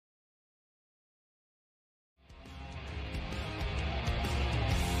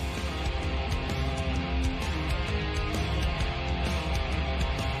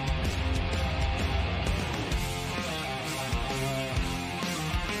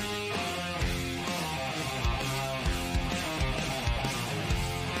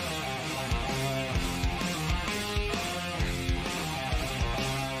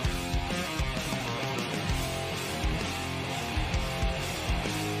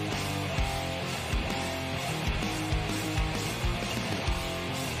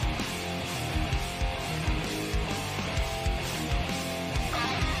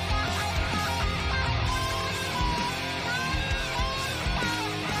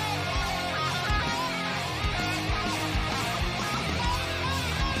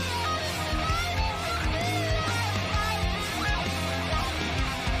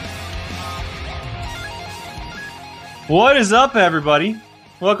What is up, everybody?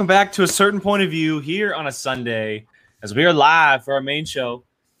 Welcome back to A Certain Point of View here on a Sunday as we are live for our main show,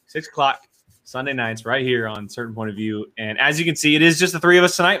 6 o'clock Sunday nights right here on Certain Point of View. And as you can see, it is just the three of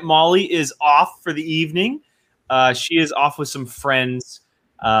us tonight. Molly is off for the evening. She is off with some friends,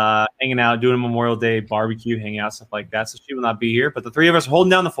 hanging out, doing a Memorial Day barbecue, hanging out, stuff like that. So she will not be here. But the three of us are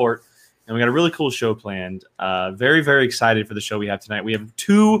holding down the fort, and we got a really cool show planned. Very, very excited for the show we have tonight. We have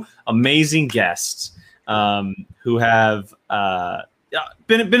two amazing guests who have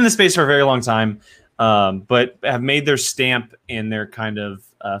been in the space for a very long time, but have made their stamp and their kind of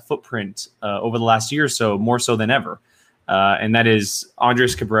footprint over the last year or so, more so than ever. And that is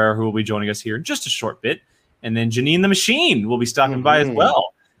Andres Cabrera, who will be joining us here in just a short bit. And then Jeannine the Machine will be stopping by as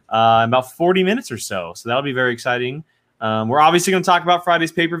well in about 40 minutes or so. So that'll be very exciting. We're obviously going to talk about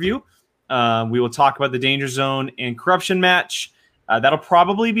Friday's pay-per-view. We will talk about the Danger Zone and Corruption match. That'll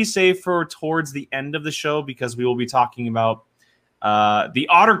probably be saved for towards the end of the show because we will be talking about the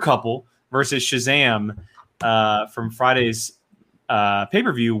Otter couple versus Shazam from Friday's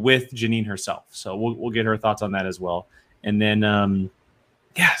pay-per-view with Jeannine herself. So we'll get her thoughts on that as well. And then,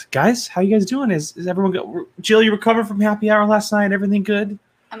 yeah, guys, how you guys doing? Is everyone good? Jill, you recovered from happy hour last night? Everything good?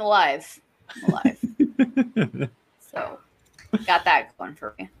 I'm alive. So got that going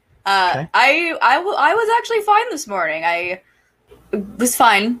for me. Okay. I was actually fine this morning. I was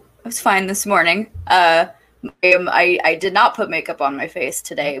fine this morning. I did not put makeup on my face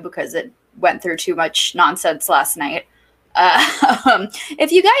today because it went through too much nonsense last night.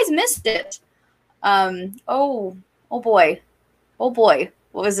 If you guys missed it, oh boy, what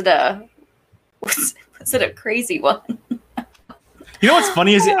was it? Was it a crazy one? You know what's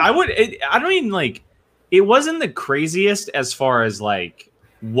funny is I don't even like. It wasn't the craziest as far as like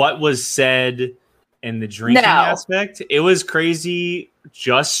what was said and the drinking aspect. It was crazy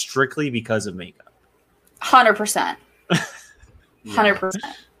just strictly because of makeup. 100%. 100%.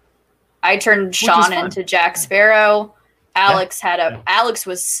 I turned Sean into Jack Sparrow. Alex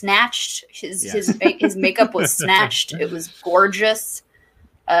was snatched. His makeup was snatched. It was gorgeous.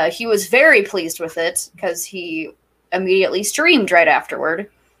 He was very pleased with it because he immediately streamed right afterward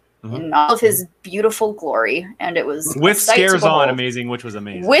in all of his beautiful glory, and it was with scares on, amazing, which was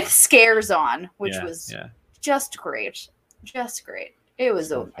amazing. With scares on, which was just great. It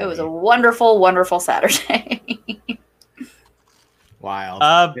was a wonderful, wonderful Saturday.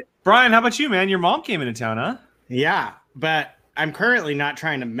 Wild. Brian, how about you, man? Your mom came into town, huh? Yeah, but I'm currently not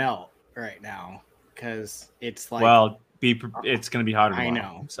trying to melt right now because it's like it's going to be hotter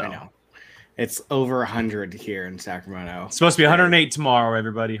tomorrow. I know. It's over 100 here in Sacramento. It's supposed to be 108 tomorrow,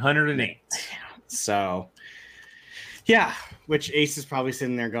 everybody. 108. So, yeah, which Ace is probably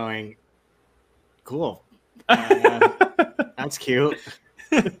sitting there going, cool. That's cute.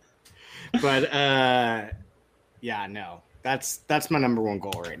 But, yeah, no. That's my number one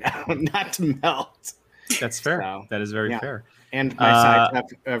goal right now, not to melt. That's fair. So, that is very fair. And my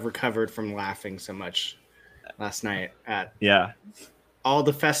sides have recovered from laughing so much last night at all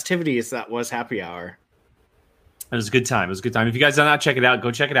the festivities that was happy hour. It was a good time. If you guys did not check it out, go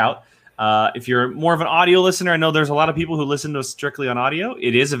check it out. If you're more of an audio listener, I know there's a lot of people who listen to us strictly on audio.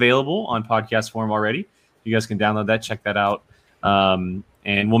 It is available on podcast form already. You guys can download that, check that out. And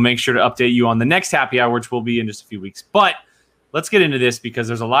we'll make sure to update you on the next happy hour, which will be in just a few weeks. But let's get into this because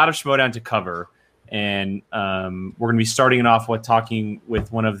there's a lot of Schmodown to cover. And we're going to be starting it off with talking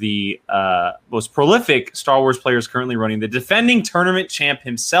with one of the most prolific Star Wars players currently running, the defending tournament champ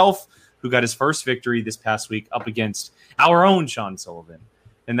himself, who got his first victory this past week up against our own Sean Sullivan.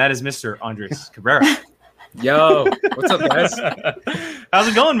 And that is Mr. Andres Cabrera. Yo, what's up, guys? How's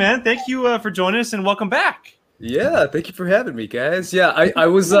it going, man? Thank you for joining us and welcome back. Yeah, thank you for having me, guys. Yeah, I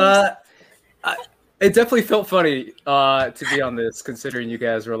was it definitely felt funny to be on this, considering you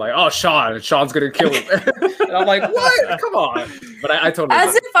guys were like, "Oh, Sean's gonna kill him," and I'm like, "What? Come on!" But I totally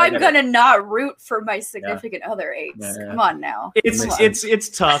as if I'm gonna not root for my significant other Ace. Yeah. Come on now. It's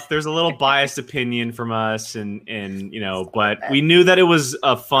tough. There's a little biased opinion from us, and but we knew that it was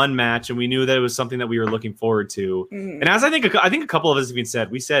a fun match, and we knew that it was something that we were looking forward to. Mm-hmm. And as I think a couple of us even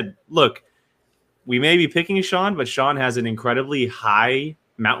said, we said, "Look, we may be picking Sean, but Sean has an incredibly high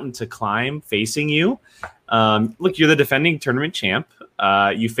mountain to climb facing you. Look, you're the defending tournament champ.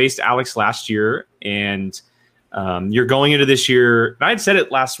 You faced Alex last year, and you're going into this year. And I had said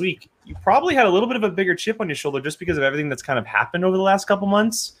it last week. You probably had a little bit of a bigger chip on your shoulder just because of everything that's kind of happened over the last couple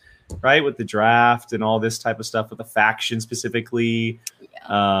months, right? With the draft and all this type of stuff, with the faction specifically.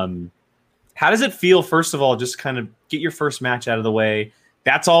 Yeah. How does it feel, first of all, just kind of get your first match out of the way?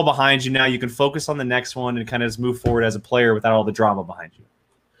 That's all behind you now. You can focus on the next one and kind of just move forward as a player without all the drama behind you.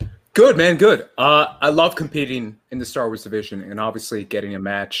 Good, man. Good. I love competing in the Star Wars division, and obviously getting a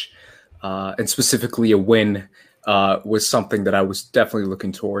match, and specifically a win, was something that I was definitely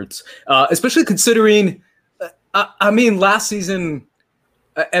looking towards. Especially considering, I mean, last season,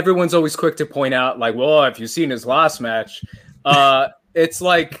 everyone's always quick to point out, like, well, if you've seen his last match, it's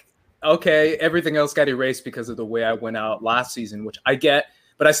like, okay, everything else got erased because of the way I went out last season, which I get,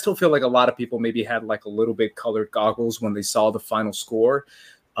 but I still feel like a lot of people maybe had like a little bit colored goggles when they saw the final score.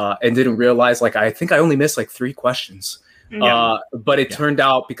 And didn't realize, like, I think I only missed like 3 questions. But it turned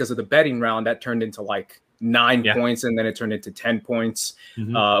out, because of the betting round, that turned into like 9 points, and then it turned into 10 points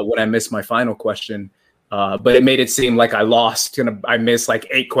when I missed my final question. But it made it seem like I lost, and I missed like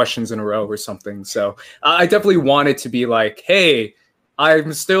 8 questions in a row or something. So I definitely wanted to be like, hey,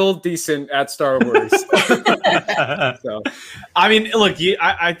 I'm still decent at Star Wars. So, I mean, look,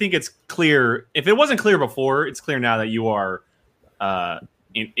 I think it's clear. If it wasn't clear before, it's clear now that you are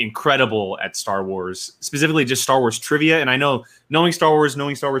incredible at Star Wars, specifically just Star Wars trivia. And I know knowing Star Wars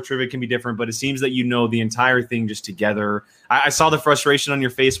trivia can be different, but it seems that you know the entire thing just together. I saw the frustration on your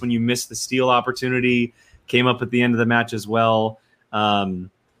face when you missed the steal opportunity, came up at the end of the match as well. So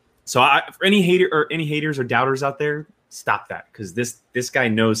for any haters or doubters out there, stop that, because this guy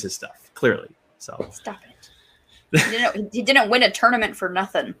knows his stuff clearly. So stop it. He didn't win a tournament for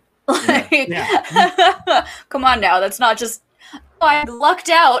nothing. Come on now, that's not just, I lucked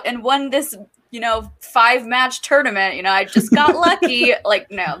out and won this, 5-match tournament. I just got lucky. Like,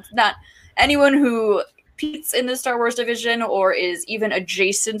 no, not anyone who competes in the Star Wars division or is even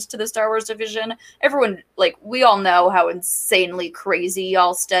adjacent to the Star Wars division. Everyone, like, we all know how insanely crazy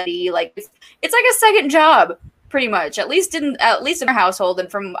y'all study. Like, it's like a second job, pretty much. At least in our household,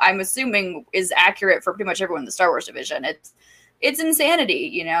 and from, I'm assuming, is accurate for pretty much everyone in the Star Wars division. It's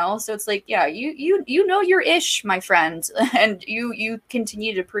insanity, So it's like, yeah, you know your ish, my friend, and you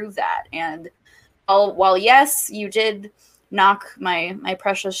continue to prove that. And while yes, you did knock my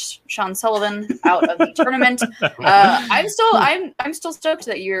precious Sean Sullivan out of the tournament, I'm still stoked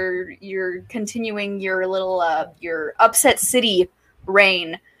that you're continuing your little your upset city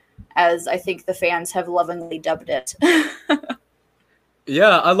reign, as I think the fans have lovingly dubbed it.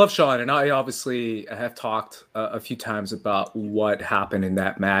 Yeah, I love Sean, and I obviously have talked a few times about what happened in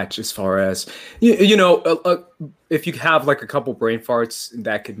that match. As far as if you have like a couple brain farts,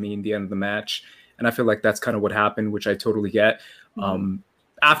 that could mean the end of the match, and I feel like that's kind of what happened, which I totally get.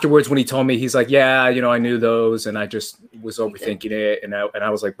 Afterwards, when he told me, he's like, "Yeah, I knew those, and I just was overthinking it," and I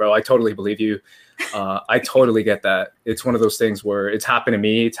was like, "Bro, I totally believe you. I totally get that. It's one of those things where it's happened to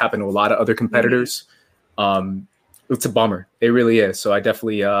me. It's happened to a lot of other competitors." It's a bummer. It really is. So I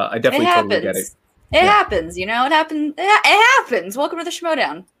definitely totally get it. It happens, It happens. Welcome to the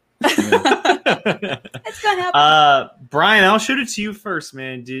Schmodown. It's gonna happen. Brian, I'll shoot it to you first,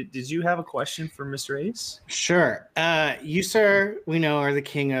 man. Did you have a question for Mr. Ace? Sure. You, sir, we know, are the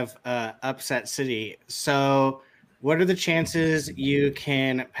king of upset city. So what are the chances you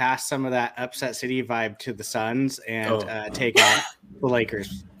can pass some of that upset city vibe to the Suns and take out the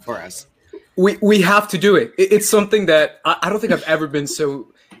Lakers for us? We have to do it. It's something that I don't think I've ever been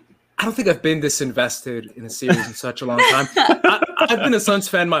I don't think I've been this invested in a series in such a long time. I've been a Suns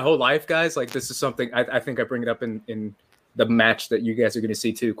fan my whole life, guys. Like, this is something I think I bring it up in the match that you guys are going to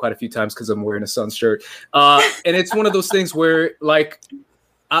see too quite a few times, because I'm wearing a Suns shirt. And it's one of those things where, like,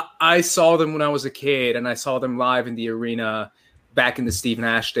 I saw them when I was a kid, and I saw them live in the arena back in the Steve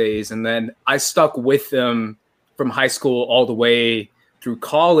Nash days. And then I stuck with them from high school all the way through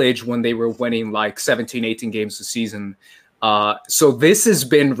college when they were winning like 17, 18 games a season. So this has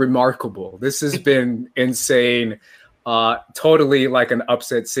been remarkable. This has been insane. Totally like an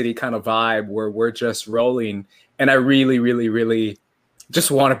upset city kind of vibe where we're just rolling. And I really, really, really just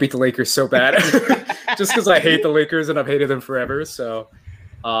want to beat the Lakers so bad. Just because I hate the Lakers and I've hated them forever. So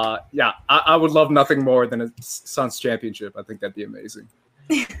I would love nothing more than a Suns championship. I think that'd be amazing.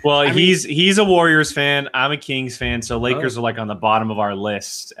 Well, he's a Warriors fan. I'm a Kings fan, so Lakers are like on the bottom of our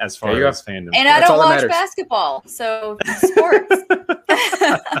list as far as fandom. And I don't watch basketball, so sports.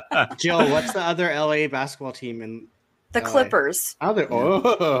 Jill, what's the other LA basketball team in the LA? Clippers?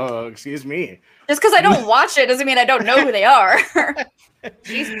 Excuse me. Just because I don't watch it doesn't mean I don't know who they are.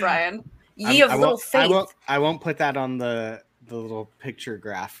 Jeez, Brian, ye of little faith. I won't put that on the little picture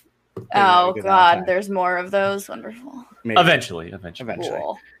graph. Oh God, there's more of those. Wonderful. Maybe. Eventually.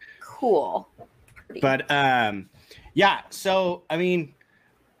 Cool. But so I mean,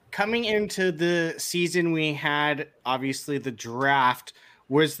 coming into the season, we had obviously the draft.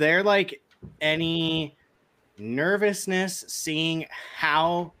 Was there like any nervousness seeing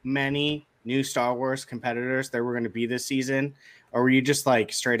how many new Star Wars competitors there were going to be this season? or were you just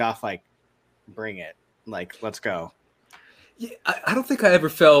like straight off like, bring it, like let's go? Yeah, I don't think I ever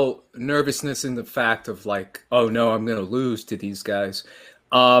felt nervousness in the fact of like, oh no, I'm gonna lose to these guys.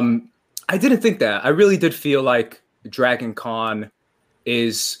 I didn't think that. I really did feel like Dragon Con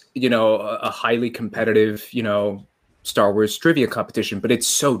is, you know, a highly competitive, you know, Star Wars trivia competition, but it's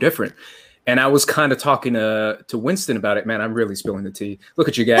so different. And I was kind of talking to Winston about it. Man, I'm really spilling the tea. Look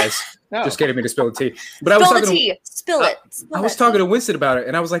at you guys, just getting me to spill the tea. But Spill I was the talking tea. Spill it. Spill I was that talking tea. to Winston about it,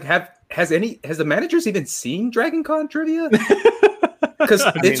 and I was like, has the managers even seen Dragon Con trivia? Because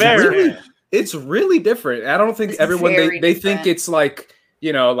it's really different. I don't think It's everyone very they think different. it's like,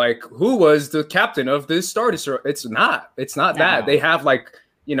 you know, like who was the captain of this Star Destroyer? It's not that. They have like,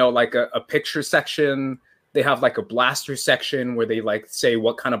 you know, like a picture section. They have like a blaster section where they like say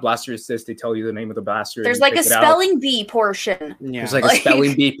what kind of blaster is this. They tell you the name of the blaster. There's like a spelling bee portion. Yeah. There's like a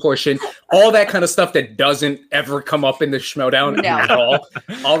spelling bee portion. All that kind of stuff that doesn't ever come up in the Schmodown at all.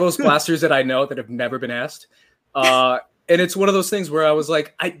 All those blasters that I know that have never been asked. And it's one of those things where I was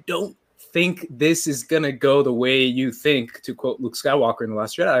like, I don't think this is going to go the way you think, to quote Luke Skywalker in The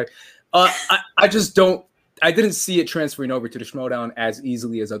Last Jedi. I just don't. I didn't see it transferring over to the Schmodown as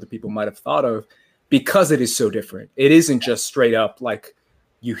easily as other people might have thought of, because it is so different. It isn't just straight up like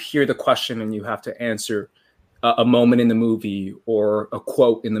you hear the question and you have to answer a moment in the movie or a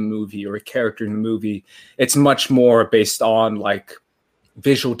quote in the movie or a character in the movie. It's much more based on like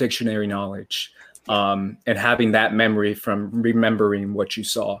visual dictionary knowledge and having that memory from remembering what you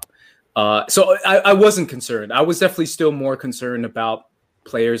saw. So I wasn't concerned. I was definitely still more concerned about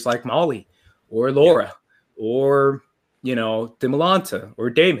players like Molly or Laura or, you know, Dimolanta or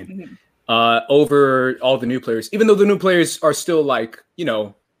Damon. Mm-hmm. Over all the new players, even though the new players are still like, you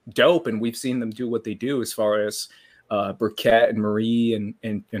know, dope, and we've seen them do what they do as far as Burkett and Marie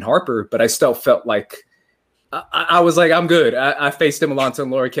and Harper, but I still felt like I was like, I'm good. I faced Dimolanta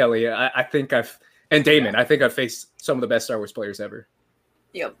and Laura Kelly. I think and Damon. I think I've faced some of the best Star Wars players ever.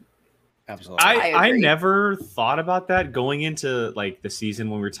 Yep. Absolutely. I agree. never thought about that going into like the season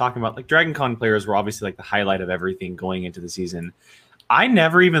when we were talking about like Dragon Con players were obviously like the highlight of everything going into the season. I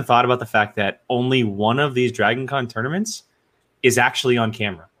never even thought about the fact that only one of these Dragon Con tournaments is actually on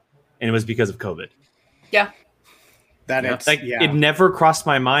camera, and it was because of COVID. Yeah. It never crossed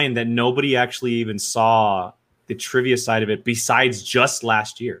my mind that nobody actually even saw the trivia side of it besides just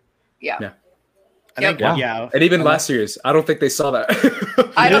last year. Yeah. I think, And even last year's, I don't think they saw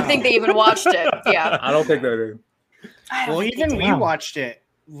that. I don't think they even watched it. Yeah. I don't think they did. Well, even we watched it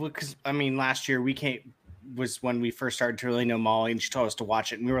because I mean, last year was when we first started to really know Molly, and she told us to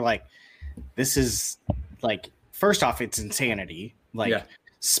watch it, and we were like, "This is like, first off, it's insanity, like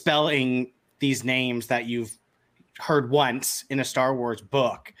spelling these names that you've heard once in a Star Wars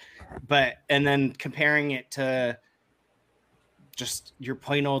book, and then comparing it to just your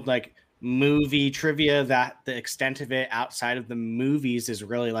plain old like movie trivia, that the extent of it outside of the movies is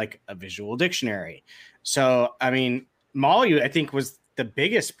really like a visual dictionary." So, I mean, Molly, I think, was the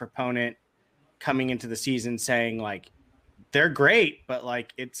biggest proponent coming into the season, saying like they're great, but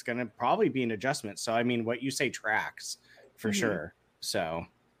like it's gonna probably be an adjustment. So, I mean, what you say tracks for sure. So,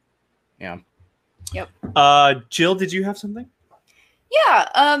 yeah. Yep. Jill, did you have something?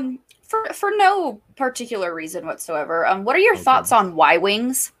 Yeah. For no particular reason whatsoever. What are your thoughts on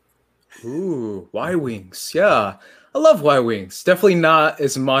Y-Wings? Ooh, Y-Wings. Yeah. I love Y-Wings. Definitely not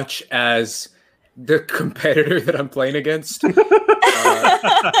as much as the competitor that I'm playing against in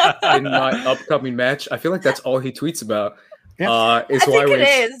my upcoming match. I feel like that's all he tweets about. Is I think Y-Wings.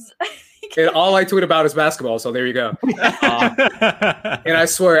 it is. And all I tweet about is basketball, so there you go. And I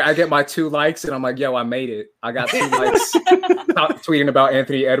swear, I get my 2 likes, and I'm like, yo, I made it. I got 2 likes tweeting about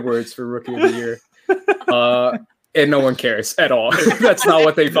Anthony Edwards for Rookie of the Year. And no one cares at all. That's not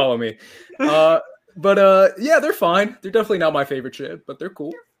what they follow me. But yeah, they're fine. They're definitely not my favorite ship, but they're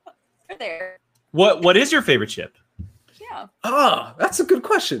cool. They're there. What is your favorite ship? Yeah. That's a good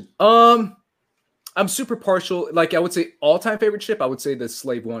question. I'm super partial. Like, I would say all-time favorite ship, I would say the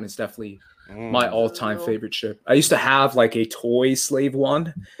Slave One is definitely my all-time favorite ship. I used to have like a toy Slave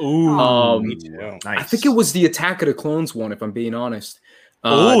One. Ooh, Me too. nice. I think it was the Attack of the Clones one, if I'm being honest.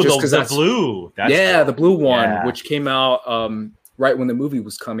 Oh, just the blue. That's cool. The blue one, Yeah. which came out right when the movie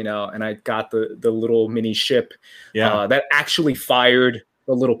was coming out, and I got the little mini ship that actually fired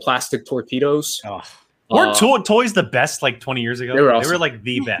the little plastic torpedoes. Weren't toys the best like 20 years ago? They were awesome. like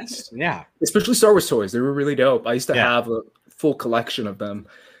the best. Yeah. Especially Star Wars toys. They were really dope. I used to have a full collection of them.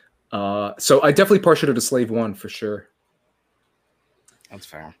 So I definitely partial to the Slave One for sure. That's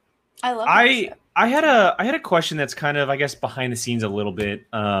fair. I love that ship. I had a question that's kind of, I guess, behind the scenes a little bit.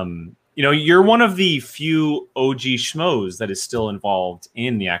 you're one of the few OG schmoes that is still involved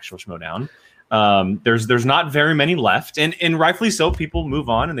in the actual Schmodown. There's not very many left, and rightfully so. People move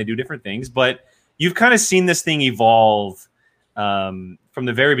on and they do different things, but you've kind of seen this thing evolve from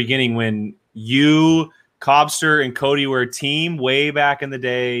the very beginning when you, Cobster, and Cody were a team way back in the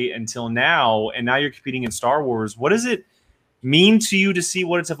day until now, and now you're competing in Star Wars. What does it mean to you to see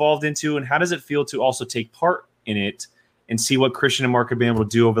what it's evolved into, and how does it feel to also take part in it and see what Christian and Mark have been able to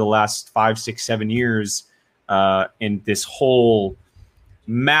do over the last 5, 6, 7 years in this whole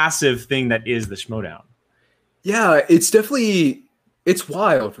massive thing that is the Schmodown? Yeah, it's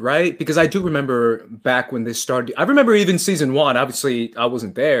wild, right? Because I do remember back when this started. I remember even season 1. Obviously, I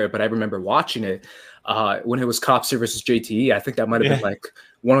wasn't there, but I remember watching it when it was Copster versus JTE. I think that might have been like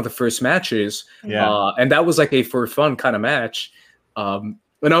one of the first matches. Yeah. And that was like a for fun kind of match.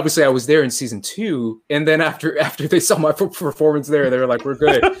 And obviously I was there in season 2. And then after they saw my performance there, they were like, we're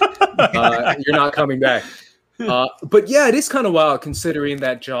good. You're not coming back. But yeah, it is kind of wild considering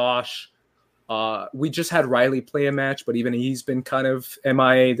that Josh, we just had Riley play a match, but even he's been kind of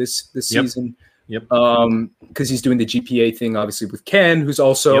MIA this season. Yep. Because he's doing the GPA thing, obviously, with Ken, who's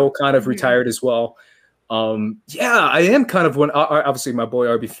also kind of retired as well. Yeah, I am kind of one. Obviously, my boy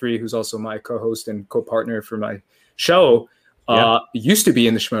RB3, who's also my co-host and co-partner for my show, used to be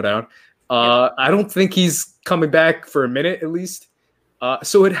in the Schmodown. I don't think he's coming back for a minute, at least.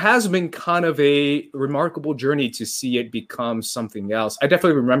 So it has been kind of a remarkable journey to see it become something else. I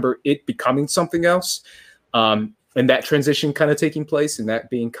definitely remember it becoming something else, and that transition kind of taking place, and that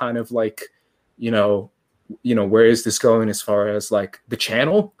being kind of like, where is this going as far as like the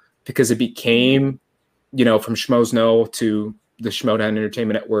channel? Because it became, from Schmoes Know to the Schmodown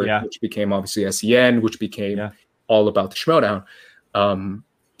Entertainment Network, which became obviously SEN, which became all about the Schmodown.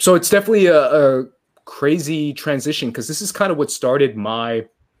 So it's definitely a crazy transition, because this is kind of what started my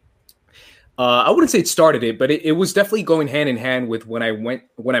I wouldn't say it started it, but it was definitely going hand in hand with when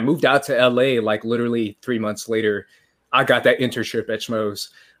I moved out to LA, like literally 3 months later, I got that internship at Schmoes.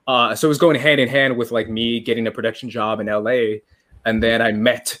 So it was going hand in hand with like me getting a production job in LA. And then I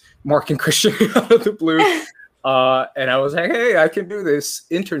met Mark and Christian out of the blue. And I was like, hey, I can do this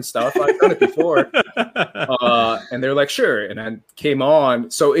intern stuff. I've done it before. And they're like, sure. And I came on.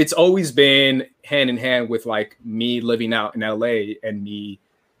 So it's always been hand in hand with like me living out in LA and me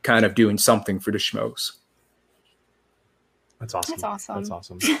kind of doing something for the Schmoes. That's awesome. That's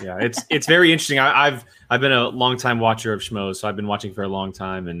awesome. Yeah, it's very interesting. I've been a long time watcher of Schmoes, so I've been watching for a long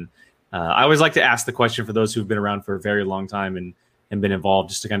time, and I always like to ask the question for those who've been around for a very long time and been involved,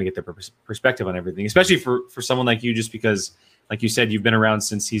 just to kind of get their perspective on everything, especially for someone like you, just because, like you said, you've been around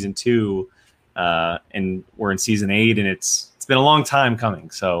since season 2, and we're in season 8, and it's been a long time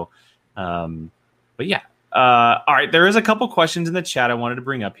coming. So, but yeah. All right, there is a couple questions in the chat I wanted to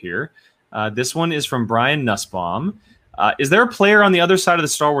bring up here. This one is from Brian Nussbaum. Is there a player on the other side of the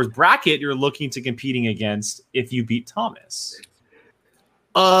Star Wars bracket you're looking to competing against if you beat Thomas?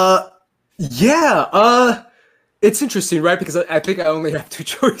 Yeah. It's interesting, right? Because I think I only have 2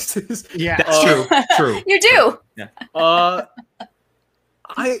 choices. Yeah, That's true. True. You do. Yeah.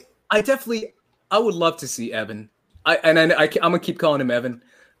 I definitely, I would love to see Evan. I'm gonna keep calling him Evan.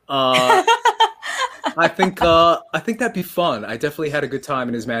 I think that'd be fun. I definitely had a good time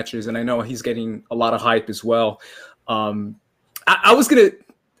in his matches, and I know he's getting a lot of hype as well. I was gonna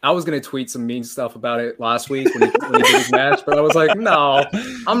tweet some mean stuff about it last week when he did his match, but I was like, no,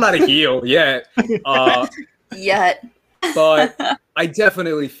 I'm not a heel yet. Yet. But I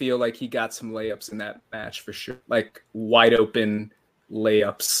definitely feel like he got some layups in that match for sure, like wide open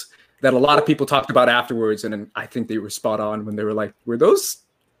layups that a lot of people talked about afterwards, and I think they were spot on when they were like, were those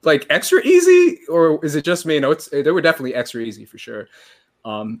like extra easy, or is it just me? No, they were definitely extra easy for sure.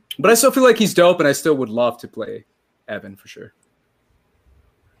 But I still feel like he's dope, and I still would love to play Evan for sure.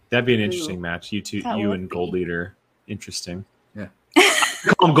 That'd be an interesting match. You and Gold Leader. Interesting. Yeah.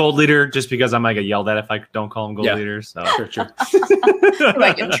 I call him Gold Leader just because I might get yelled at if I don't call him Gold Leader. So Sure. You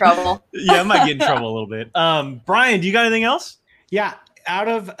might get in trouble. Yeah, I might get in trouble a little bit. Brian, do you got anything else? Yeah, out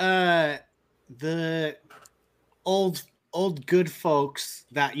of the old good folks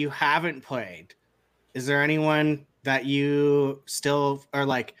that you haven't played, is there anyone that you still are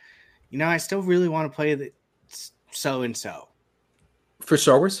like, I still really want to play the so and so For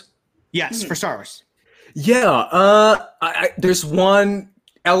Star Wars? Yes, for Star Wars. Yeah. There's one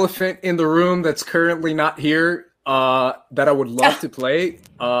elephant in the room that's currently not here that I would love to play.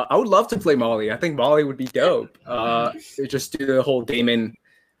 I would love to play Molly. I think Molly would be dope. Just do the whole Damon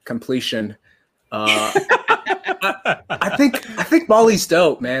completion. I think Molly's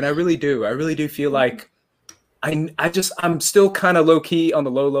dope, man. I really do. I really do feel like I'm still kind of low key on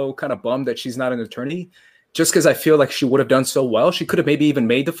the low kind of bummed that she's not an attorney, just because I feel like she would have done so well. She could have maybe even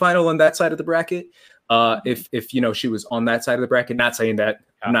made the final on that side of the bracket. If you know, she was on that side of the bracket. Not saying that,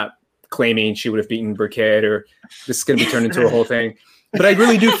 I'm not claiming she would have beaten Burkett or this is going to be turned into a whole thing. But I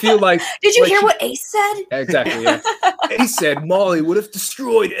really do feel like. Did you hear what Ace said? Exactly. Yeah. Ace said Molly would have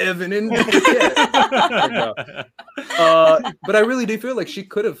destroyed Evan and Burkett. But I really do feel like she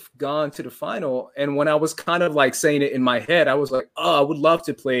could have gone to the final. And when I was kind of like saying it in my head, I was like, oh, I would love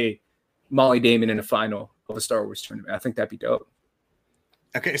to play Molly Damon in the final of a Star Wars tournament. I think that'd be dope.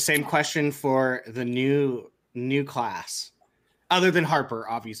 Okay, same question for the new class, other than Harper,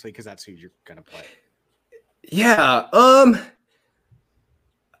 obviously, because that's who you're gonna play. Yeah.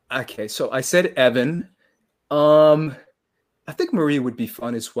 Okay, so I said Evan. I think Marie would be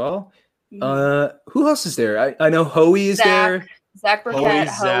fun as well. Who else is there? I know Hoey is there. Zach Burkett,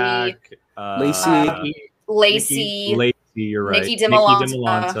 Hoey, Lacey. Lacey, you're right. Nikki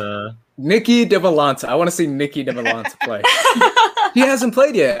DeMolanta. Nikki DeValanta. I want to see Nikki DeValanta play. She hasn't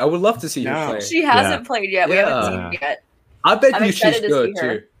played yet. I would love to see her play. She hasn't played yet. We haven't seen her yet. I bet you she's good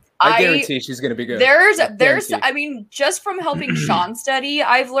too. I guarantee she's going to be good. I mean, just from helping Sean study,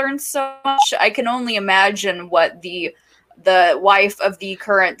 I've learned so much. I can only imagine what the wife of the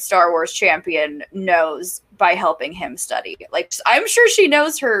current Star Wars champion knows by helping him study. Like, I'm sure she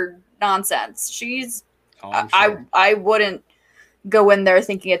knows her nonsense. I wouldn't go in there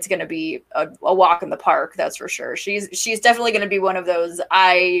thinking it's going to be a walk in the park. That's for sure. She's definitely going to be one of those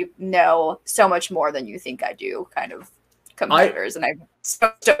I know so much more than you think I do kind of competitors, and I'm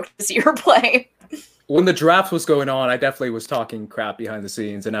so stoked to see her play. When the draft was going on, I definitely was talking crap behind the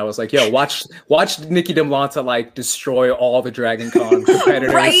scenes, and I was like, "Yo, watch Nikki DeMolanta like destroy all the Dragon Con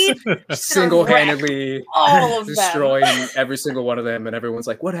competitors, right? Single-handedly all of destroying them. every single one of them." And everyone's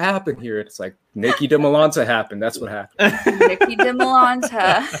like, "What happened here?" It's like Nikki DeMolanta happened. That's what happened. Nikki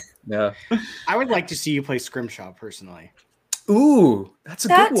DeMolanta. Yeah, I would like to see you play Scrimshaw personally. Ooh, that's a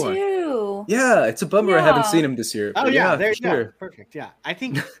good one. Too. Yeah, it's a bummer I haven't seen him this year. Oh yeah, there you sure. go. Perfect. Yeah, I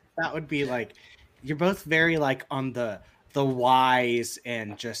think that would be like you're both very like on the wise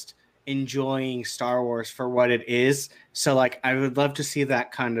and just enjoying Star Wars for what it is. So like I would love to see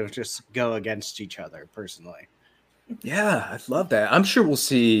that kind of just go against each other personally. Yeah, I'd love that. I'm sure we'll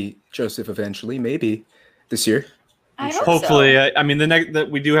see Joseph eventually, maybe this year. Hopefully, so. I mean,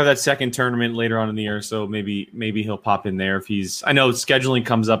 we do have that second tournament later on in the year, so maybe he'll pop in there if he's. I know scheduling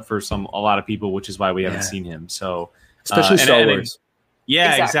comes up for a lot of people, which is why we haven't seen him. So especially Star Wars.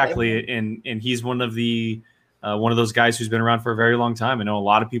 Yeah, exactly. And he's one of those guys who's been around for a very long time. I know a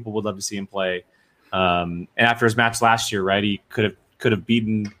lot of people would love to see him play. And after his match last year, right, he could have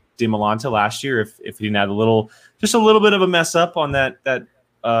beaten DeMolanta last year if he didn't have a little bit of a mess up on that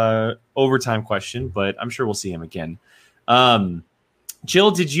overtime question. But I'm sure we'll see him again.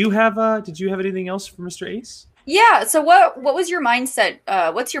 Jill, did you have anything else for Mr. Ace? Yeah. So what was your mindset?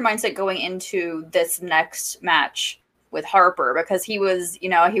 What's your mindset going into this next match with Harper? Because he was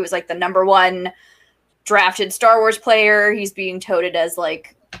like the number one drafted Star Wars player. He's being touted as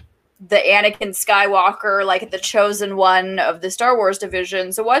like the Anakin Skywalker, like the chosen one of the Star Wars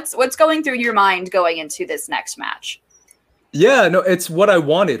division. So what's going through your mind going into this next match? Yeah, no, it's what I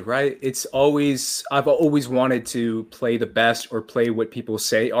wanted, right? I've always wanted to play the best or play what people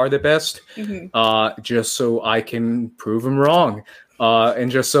say are the best, just so I can prove them wrong.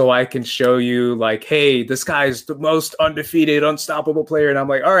 And just so I can show you like, hey, this guy's the most undefeated, unstoppable player. And I'm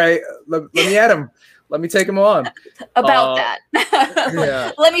like, all right, let me at him. Let me take him on. About that.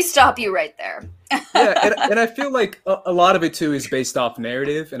 Yeah. Let me stop you right there. Yeah, and I feel like a lot of it, too, is based off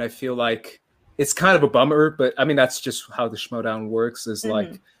narrative. And I feel like it's kind of a bummer, but I mean, that's just how the Schmodown works is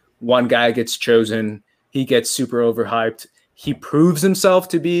like one guy gets chosen. He gets super overhyped. He proves himself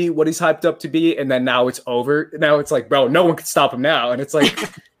to be what he's hyped up to be. And then now it's over. Now it's like, bro, no one can stop him now. And it's like,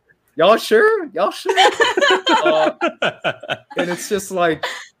 y'all sure? And it's just like,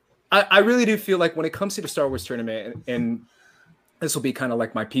 I really do feel like when it comes to the Star Wars tournament, and this will be kind of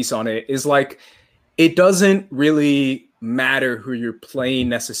like my piece on it, is like, it doesn't really matter who you're playing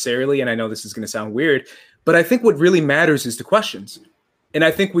necessarily. And I know this is going to sound weird, but I think what really matters is the questions. And I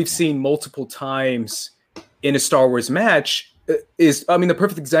think we've seen multiple times in a Star Wars match the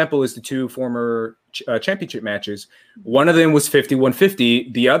perfect example is the two former championship matches. One of them was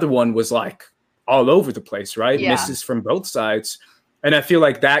 51-50. The other one was like all over the place, right? Yeah. Misses from both sides. And I feel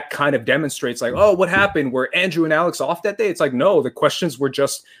like that kind of demonstrates like, oh, what happened? Were Andrew and Alex off that day? It's like, no, the questions were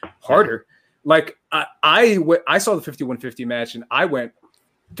just harder. Like I saw the 51-50 match and I went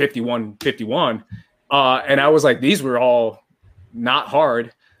 51-51. And I was like, these were all not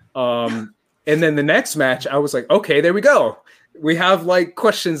hard. And then the next match, I was like, okay, there we go. We have like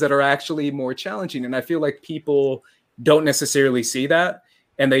questions that are actually more challenging. And I feel like people don't necessarily see that.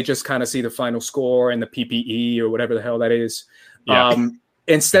 And they just kind of see the final score and the PPE or whatever the hell that is. Yeah.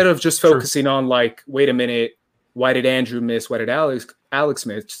 Instead of just focusing on like, wait a minute, why did Andrew miss? Why did Alex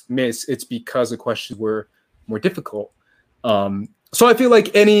miss? It's because the questions were more difficult. So I feel like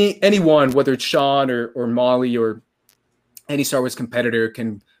anyone, whether it's Sean or Molly or any Star Wars competitor,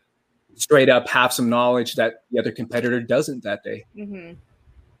 can straight up have some knowledge that the other competitor doesn't that day. Mm-hmm.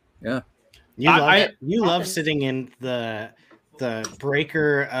 Yeah. You love sitting in the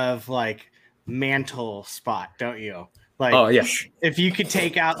breaker of like mantle spot, don't you? Like, oh yeah, if you could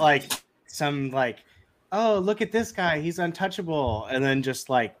take out like some like, oh, look at this guy, he's untouchable, and then just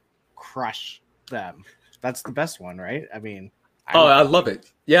like crush them. That's the best one, right? I mean, I love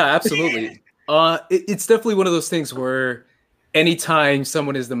it. Yeah, absolutely. It's definitely one of those things where anytime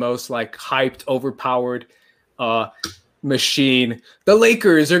someone is the most like hyped, overpowered machine, the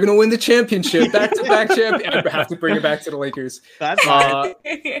Lakers are going to win the championship, back-to-back champion. I have to bring it back to the Lakers. That's fine.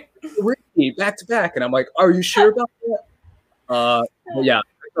 Back-to-back. And I'm like, are you sure about that? Yeah,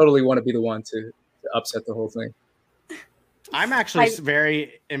 I totally want to be the one to upset the whole thing. I'm actually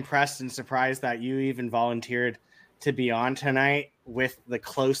very impressed and surprised that you even volunteered to be on tonight with the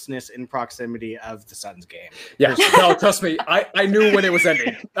closeness in proximity of the Suns game. Yeah, no, trust me. I knew when it was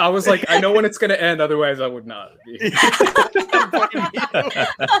ending. I was like, I know when it's going to end. Otherwise, I would not be. It's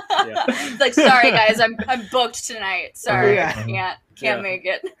like, sorry guys, I'm booked tonight. Sorry, I can't make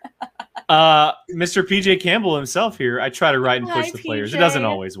it. Mr. PJ Campbell himself here. I try to write and push Hi, the players. PJ. It doesn't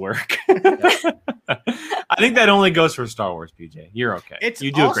always work. I think that only goes for Star Wars, PJ. You're okay.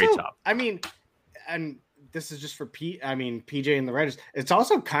 You do a great job. I mean, and this is just for PJ and the writers. It's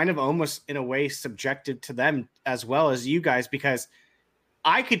also kind of almost in a way subjective to them as well as you guys, because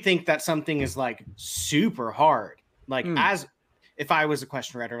I could think that something is like super hard. Like as if I was a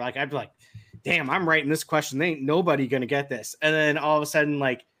question writer, like I'd be like, damn, I'm writing this question. They ain't nobody going to get this. And then all of a sudden,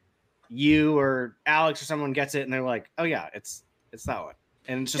 like you or Alex or someone gets it and they're like, oh yeah, it's that one.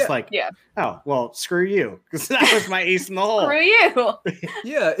 And it's just oh, well, screw you. Because that was my ace in the hole. Screw you.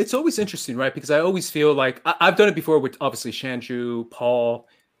 Yeah, it's always interesting, right? Because I always feel like I've done it before with obviously Shanju, Paul,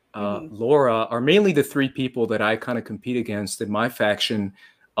 Laura are mainly the three people that I kind of compete against in my faction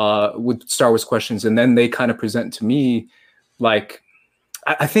with Star Wars questions. And then they kind of present to me like,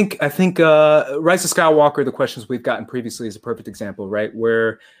 I think Rise of Skywalker, the questions we've gotten previously is a perfect example, right?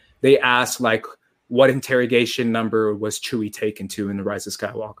 Where they ask like, what interrogation number was Chewie taken to in the Rise of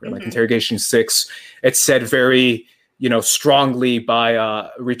Skywalker? Like interrogation 6, it's said very, strongly by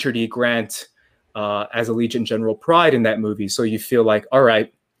Richard E. Grant as Allegiant General Pride in that movie. So you feel like, all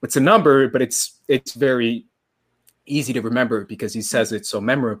right, it's a number, but it's very easy to remember because he says it so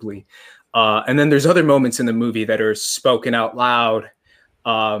memorably. And then there's other moments in the movie that are spoken out loud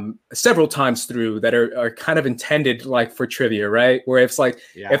several times through that are kind of intended like for trivia, right? Where it's like,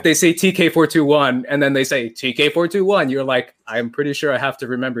 if they say TK421 and then they say TK421, you're like, I'm pretty sure I have to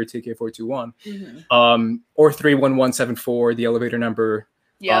remember TK421. Or 31174, the elevator number.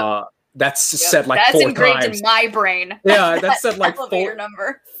 That's said like that's 4 engraved times in my brain. Yeah, that's said like elevator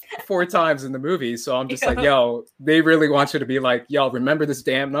number 4 times in the movie. So I'm just like, yo, they really want you to be like, yo, remember this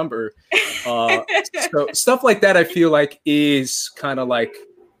damn number. So stuff like that, I feel like is kind of like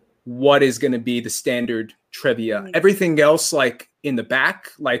what is going to be the standard trivia. Everything else, like in the back,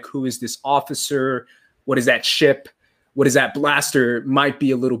 like who is this officer? What is that ship? What is that blaster? Might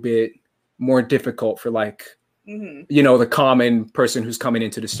be a little bit more difficult for like, the common person who's coming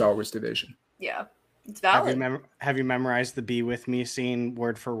into the Star Wars division. Yeah. It's valid. Have you memorized the "Be With Me" scene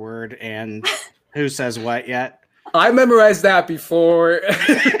word for word and who says what yet? I memorized that before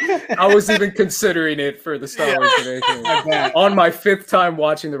I was even considering it for the Star Wars division. On my 5th time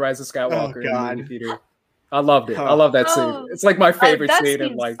watching The Rise of Skywalker in the movie theater. I loved it. I love that scene. It's like my favorite scene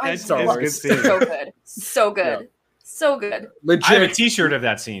in like Star Wars. So good. So good. Yeah. So good. Legit. I have a t-shirt of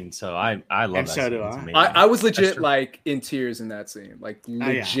that scene, so I love and that so scene. do I was legit like in tears in that scene. Like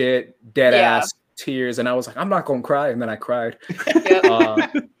legit dead ass tears, and I was like, I'm not gonna cry, and then I cried.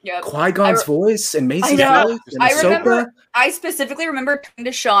 Qui-Gon's voice and Mace's voice and I specifically remember turning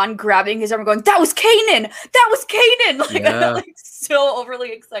to Sean, grabbing his arm and going, that was Kanan! That was Kanan! Like, I'm like so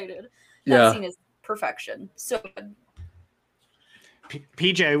overly excited. That scene is perfection. So good.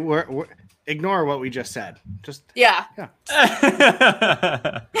 PJ, we're ignore what we just said. Just Jill,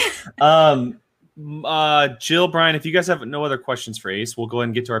 Brian, if you guys have no other questions for Ace, we'll go ahead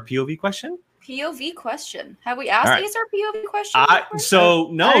and get to our POV question. POV question. Have we asked Right. Ace our POV question? So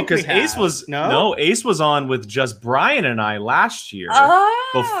no, I think we because Ace have. was No? Ace was on with just Brian and I last year Oh,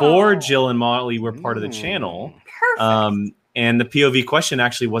 before Jill and Molly were part of the channel. Perfect. And the POV question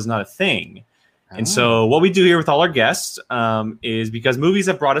actually was not a thing. And so what we do here with all our guests is because movies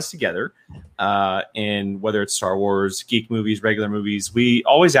have brought us together, and whether it's Star Wars, geek movies, regular movies, we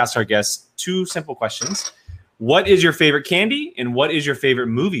always ask our guests two simple questions. What is your favorite candy and what is your favorite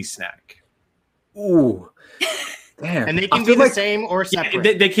movie snack? Ooh, damn. And they can be the same or separate.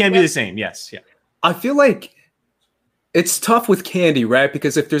 Yeah, they can be the same. Yes. Yeah. I feel like it's tough with candy, right?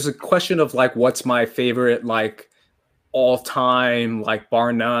 Because if there's a question of like, what's my favorite, like all time, like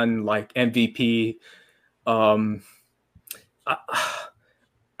bar none, like MVP, I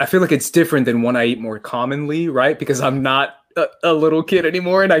feel like it's different than one I eat more commonly, right? Because I'm not a little kid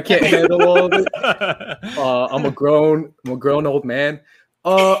anymore and I can't handle all of it. I'm a grown old man.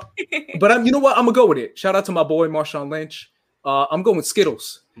 But you know what? I'm gonna go with it. Shout out to my boy Marshawn Lynch. I'm going with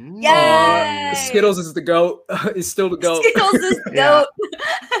Skittles. Yay! Skittles is the GOAT. It's still the GOAT. Skittles is the goat.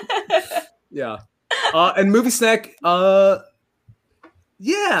 Yeah. And movie snack, yeah,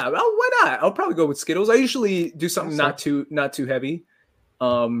 why not? I'll probably go with Skittles. I usually do something not too heavy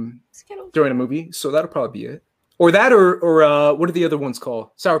during a movie, so that'll probably be it. Or that, or what are the other ones called?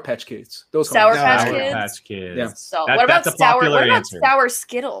 Sour Patch Kids. Those Sour Patch Kids. Yeah. So what about sour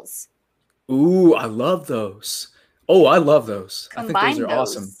Skittles? Ooh, I love those. Oh, I love those. Combine I think those are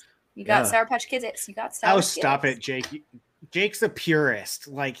awesome. You got Sour Patch Kids. You got Sour Skittles. Stop it, Jake. Jake's a purist.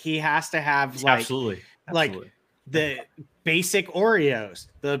 Like he has to have like Absolutely. like the basic Oreos,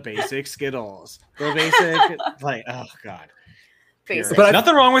 the basic Skittles, the basic like oh god. Basic. But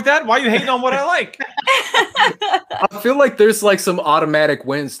nothing wrong with that. Why are you hating on what I like? I feel like there's like some automatic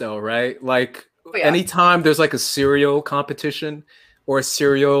wins though, right? Like anytime there's like a cereal competition or a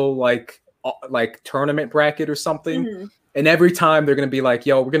cereal like tournament bracket or something. Mm-hmm. And every time they're going to be like,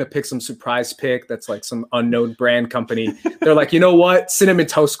 yo, we're going to pick some surprise pick that's like some unknown brand company. They're like, you know what? Cinnamon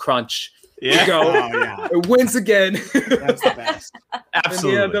Toast Crunch. Yeah. Go. Oh, yeah. It wins again. That's the best.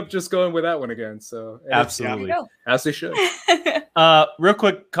 Absolutely. And we end up just going with that one again. So absolutely. As they should. Real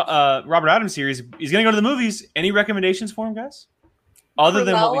quick, Robert Adams here. He's going to go to the movies. Any recommendations for him, guys? Other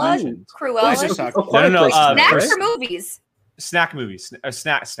than what we mentioned. Cruella? No. Snacks or movies? Snack movies.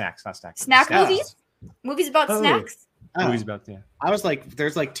 Snacks, not snacks. Snack movies? Movies about snacks? Movies about I was like,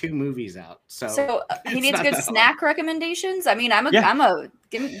 there's like 2 movies out, so he needs good snack recommendations. I mean,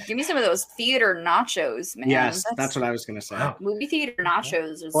 give me some of those theater nachos, man. Yes, that's what I was gonna say. Movie theater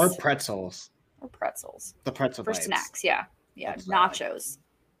nachos or pretzels. The pretzel for bites. Snacks. Yeah, that's nachos.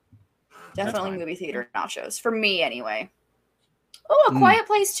 Definitely movie theater nachos for me, anyway. Oh, A Quiet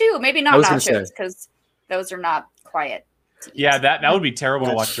Place too. Maybe not nachos because those are not quiet. Yeah, that would be terrible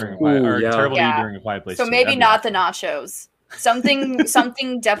to watch during a quiet, or terrible to eat during a quiet place. So maybe not the nachos.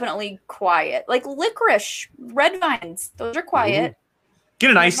 Something definitely quiet, like licorice, red vines. Those are quiet. Get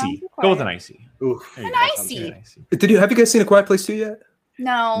an icy. Go with an icy. An icy. Have you guys seen A Quiet Place 2 yet?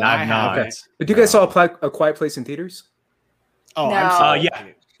 No. Not. Okay. But you guys saw A Quiet Place in theaters? Oh, no. I'm sorry.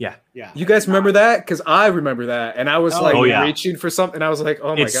 Yeah. You guys remember that? Because I remember that, and I was reaching for something. I was like,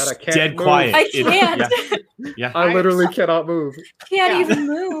 "Oh my god, I can't." Dead move. quiet. I can't. Yeah. I literally cannot move. Can't even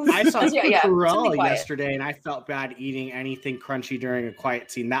move. I saw Cruella yesterday, and I felt bad eating anything crunchy during a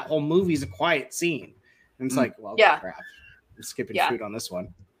quiet scene. That whole movie's a quiet scene, and it's like, well, crap. I'm skipping food on this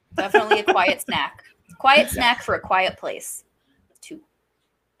one. Definitely a quiet snack. Quiet snack for a quiet place. 2.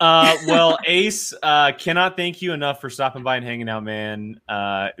 Well, Ace, cannot thank you enough for stopping by and hanging out, man.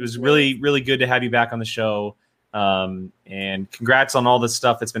 It was really, really good to have you back on the show. And congrats on all the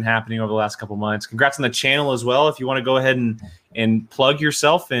stuff that's been happening over the last couple months. Congrats on the channel as well. If you want to go ahead and plug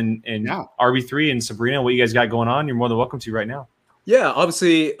yourself and RB3 and Sabrina, what you guys got going on, you're more than welcome to right now. Yeah,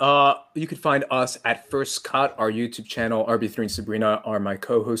 obviously, you can find us at First Cut, our YouTube channel. RB3 and Sabrina are my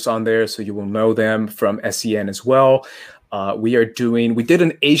co-hosts on there, so you will know them from SEN as well. We did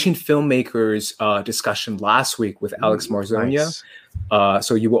an Asian filmmakers discussion last week with Alex Marzonia. Nice.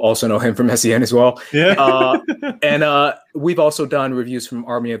 So you will also know him from SEN as well. Yeah. And we've also done reviews from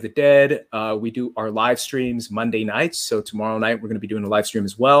Army of the Dead. We do our live streams Monday nights. So tomorrow night, we're going to be doing a live stream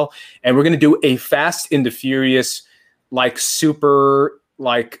as well. And we're going to do a Fast and the Furious, like super,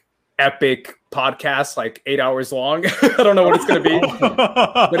 like epic podcast, like 8 hours long. I don't know what it's going to be,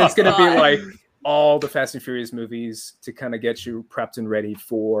 but it's going to be like all the Fast and Furious movies to kind of get you prepped and ready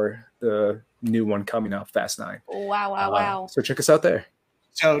for the new one coming out, Fast 9. Wow. So check us out there.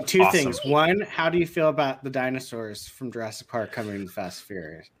 So 2 things. One, how do you feel about the dinosaurs from Jurassic Park coming in Fast and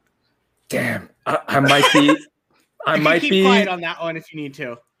Furious? Damn, I might be. I might keep be quiet on that one if you need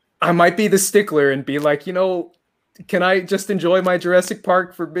to. I might be the stickler and be like, can I just enjoy my Jurassic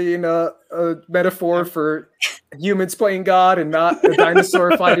Park for being a metaphor for humans playing God and not a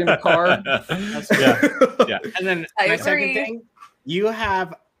dinosaur fighting a car? Yeah. And then I second agree. thing, you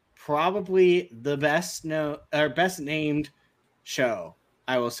have probably the best named show,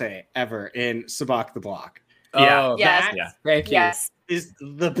 I will say, ever in Sabak the Block. Yeah. Oh, Yes. Yeah. thank you. Yes. Is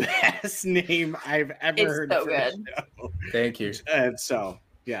the best name I've ever It's heard so for a good. show. Thank you. And so,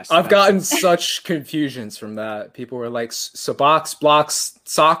 yes. I've gotten such confusions from that. People were like, Sabaks, blocks,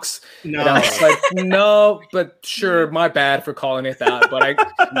 socks. no. And I was like, no, but sure, my bad for calling it that. But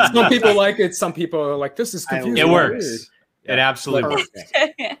some people like it. Some people are like, this is confusing. It works. It absolutely works.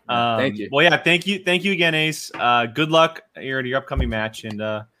 Perfect. Thank you. Well, yeah, thank you again, Ace. Good luck in your upcoming match, and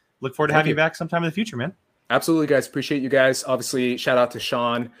look forward to having you back sometime in the future, man. Absolutely, guys. Appreciate you guys. Obviously, shout out to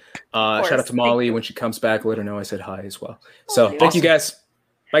Sean. Shout out to Molly. When she comes back, let her know I said hi as well. So thank you guys.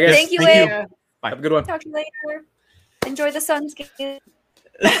 Bye, guys. Thank you, Thank Abe. you. Bye. Have a good one. Talk to you later. Enjoy the Suns game.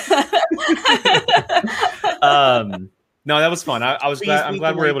 No, that was fun. I'm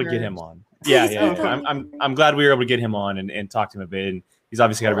glad we were able to get him on. Yeah. I'm glad we were able to get him on and talk to him a bit. And he's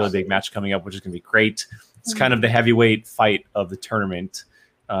obviously got a really big match coming up, which is going to be great. It's kind of the heavyweight fight of the tournament,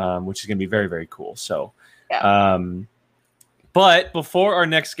 which is going to be very, very cool. So, but before our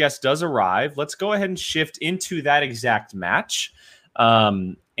next guest does arrive, let's go ahead and shift into that exact match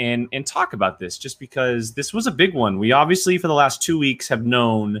and talk about this, just because this was a big one. We obviously, for the last 2 weeks, have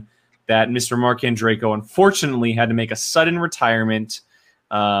known that Mr. Mark Andreyko unfortunately had to make a sudden retirement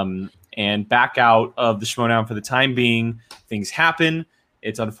and back out of the Schmoedown for the time being. Things happen.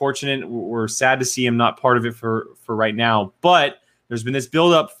 It's unfortunate. We're sad to see him not part of it for right now. But there's been this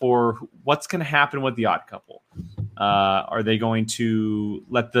build-up for what's going to happen with the Odd Couple. Are they going to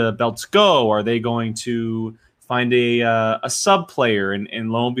let the belts go? Are they going to find a sub-player?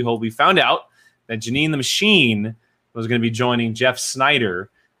 And lo and behold, we found out that Jeannine the Machine was going to be joining Jeff Snyder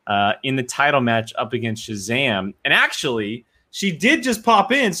in the title match up against Shazam. And actually, she did just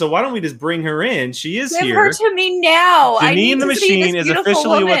pop in, so why don't we just bring her in? She is Give here. her to me now. I need Jeannine the to see Machine this is beautiful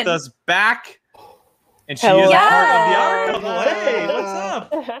officially woman. with us back. And she Hello. is a part Yes. of the Odd Couple. Hey, what's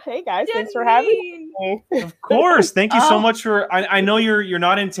up? Hey guys, thanks for having me. Of course. Thank you so Oh. much for I know you're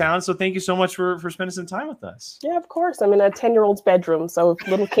not in town, so thank you so much for spending some time with us. Yeah, of course. I'm in a 10-year-old's bedroom, so if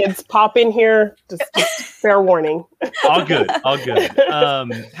little kids pop in here, just fair warning. All good.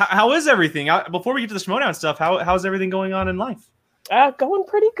 How is everything? Before we get to the Schmoedown stuff, how's everything going on in life? Going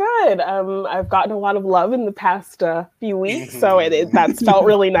pretty good. I've gotten a lot of love in the past few weeks, so that's felt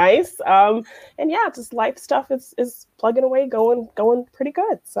really nice. And yeah, just life stuff is plugging away, going pretty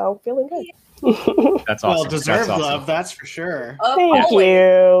good. So feeling good. That's awesome. Well deserved That's awesome. love, that's for sure. Thank Always.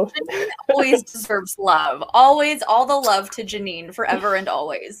 you. Jeannine always deserves love. Always, all the love to Jeannine, forever and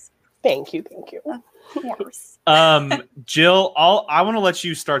always. Thank you. Of course. Jill, I want to let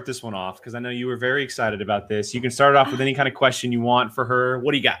you start this one off because I know you were very excited about this. You can start it off with any kind of question you want for her.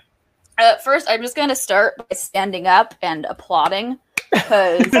 What do you got? First, I'm just going to start by standing up and applauding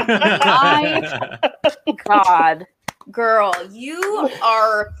because my God, girl, you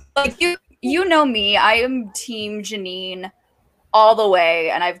are like you know me. I am Team Jeannine all the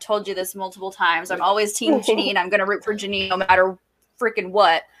way, and I've told you this multiple times. I'm always Team Jeannine. I'm going to root for Jeannine no matter freaking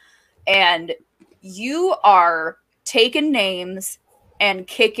what. And you are taking names and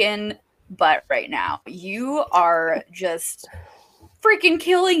kicking butt right now. You are just freaking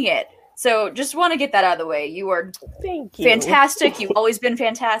killing it. So just want to get that out of the way. You are Thank you. fantastic. You've always been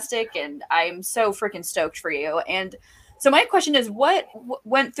fantastic, and I'm so freaking stoked for you. And so my question is, what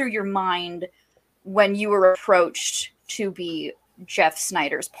went through your mind when you were approached to be Jeff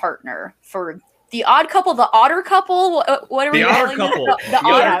Snyder's partner for the Odd Couple, the Otter Couple? What are we calling it? The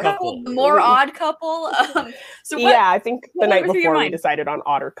Otter Couple, the more Odd Couple. So what, yeah, I think the night went through your before we mind? decided on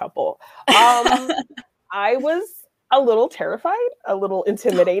Otter Couple. I was a little terrified, a little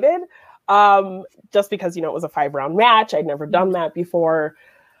intimidated, just because, it was a 5-round match. I'd never done that before.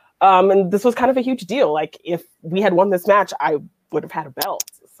 And this was kind of a huge deal. Like, if we had won this match, I would have had a belt.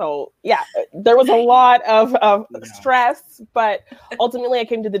 So, yeah, there was a lot of stress, but ultimately I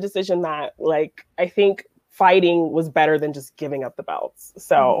came to the decision that, like, I think fighting was better than just giving up the belts.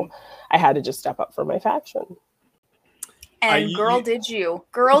 So I had to just step up for my faction. And did you?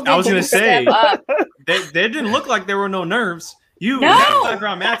 I was gonna say, step up. They didn't look like there were no nerves. No. That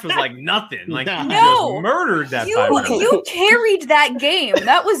 5-round match was like nothing. Like you No. just murdered that 5-round. You carried that game.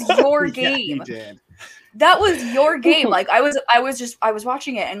 That was your Yeah, game. you did. That was your game. Like I was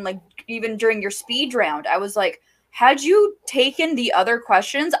watching it, and like even during your speed round, I was like, had you taken the other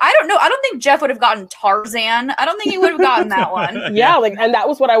questions, I don't know. I don't think Jeff would have gotten Tarzan. I don't think he would have gotten that one. Yeah, and that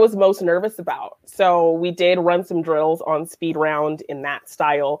was what I was most nervous about. So we did run some drills on speed round in that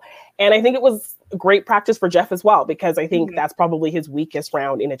style. And I think it was great practice for Jeff as well, because I think that's probably his weakest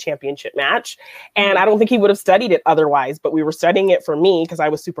round in a championship match. And I don't think he would have studied it otherwise, but we were studying it for me because I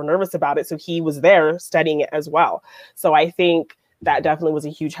was super nervous about it. So he was there studying it as well. So I think that definitely was a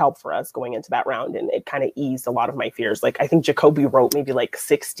huge help for us going into that round. And it kind of eased a lot of my fears. Like, I think Jacoby wrote maybe like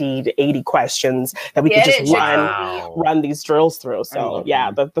 60 to 80 questions that we could just run these drills through. So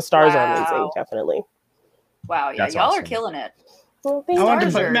yeah, the stars are amazing, definitely. Wow, yeah, y'all are killing it. Well, I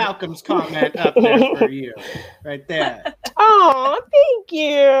wanted to put Malcolm's comment up there for you, right there. Oh, thank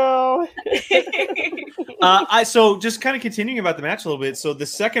you. So just kind of continuing about the match a little bit. So the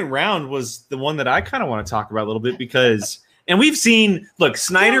second round was the one that I kind of want to talk about a little bit because, and we've seen, look,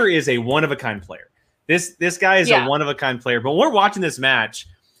 Snyder is a one-of-a-kind player. This guy is a one-of-a-kind player. But when we're watching this match,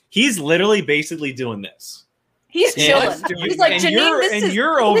 he's literally basically doing this. He's chilling. He's like, Jeannine,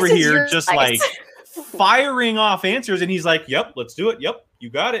 you're over here just like firing off answers, and he's like, "Yep, let's do it. Yep, you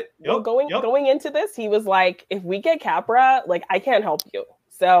got it." Yep, well, going into this, he was like, "If we get Cabrera, like I can't help you.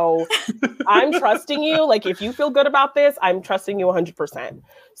 So I'm trusting you. Like if you feel good about this, I'm trusting you 100%."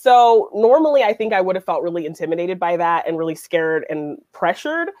 So normally, I think I would have felt really intimidated by that and really scared and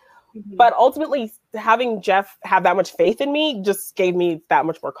pressured. But ultimately, having Jeff have that much faith in me just gave me that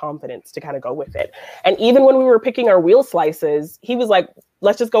much more confidence to kind of go with it. And even when we were picking our wheel slices, he was like,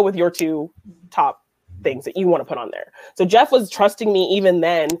 let's just go with your two top things that you want to put on there. So Jeff was trusting me even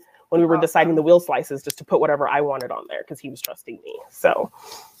then when we were deciding the wheel slices just to put whatever I wanted on there because he was trusting me. So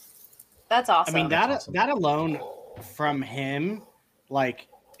that's awesome. I mean, that alone from him, like,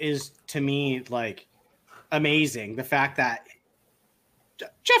 is to me like amazing. The fact that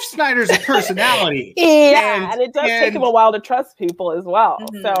Jeff Snyder's a personality. and it does take him a while to trust people as well.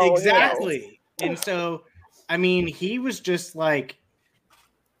 So exactly. And so, I mean, he was just like,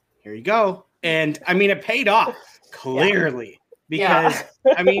 here you go. And I mean, it paid off clearly because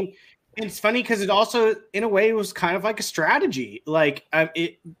I mean, it's funny because it also, in a way, was kind of like a strategy. Like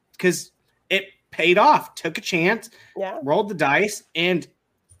because it paid off, took a chance, rolled the dice, and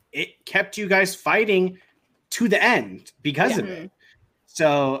it kept you guys fighting to the end because of it.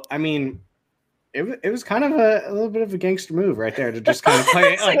 So, I mean, it was kind of a little bit of a gangster move right there to just kind of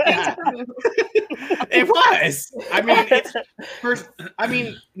play it like that. It was. I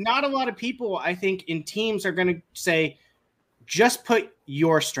mean, not a lot of people, I think, in teams are going to say, just put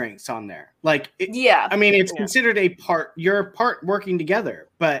your strengths on there. Like, I mean, it's considered you're a part working together.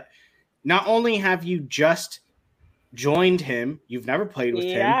 But not only have you just joined him, you've never played with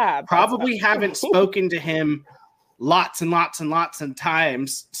him, probably haven't spoken to him lots and lots and lots of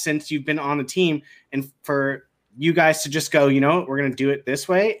times since you've been on the team, and for you guys to just go, we're going to do it this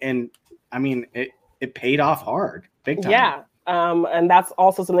way. And I mean, it paid off hard, big time. Yeah. And that's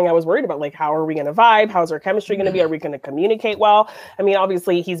also something I was worried about. Like, how are we going to vibe? How's our chemistry going to be? Are we going to communicate well? I mean,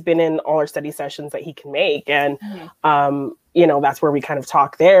 obviously he's been in all our study sessions that he can make. And, that's where we kind of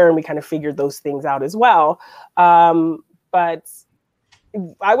talk there and we kind of figured those things out as well. But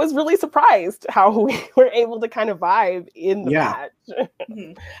I was really surprised how we were able to kind of vibe in the match.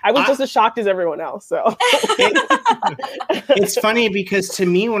 I was just as shocked as everyone else. So it's funny because to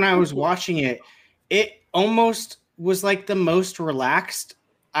me, when I was watching it, it almost was like the most relaxed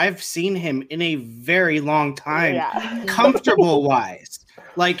I've seen him in a very long time, comfortable wise.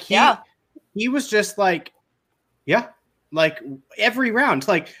 Like he was just like, like every round,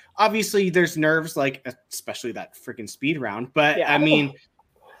 like obviously there's nerves, like especially that freaking speed round. But I mean,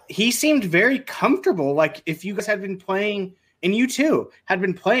 he seemed very comfortable. Like if you guys had been playing, and you too had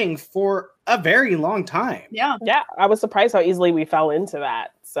been playing for a very long time. Yeah. I was surprised how easily we fell into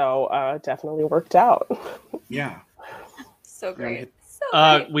that. So definitely worked out. Yeah. So great.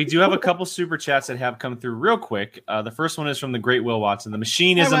 We do have a couple super chats that have come through real quick. The first one is from the great Will Watson. The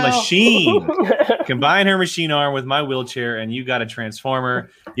machine is a machine. Combine her machine arm with my wheelchair, and you got a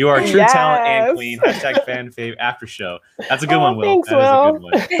transformer. You are a true talent and queen. Hashtag fan fave after show. That's a good one, Will. Thanks, that Will.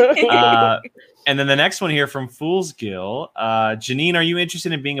 is a good one. And then the next one here from Fool's Gill. Jeannine, are you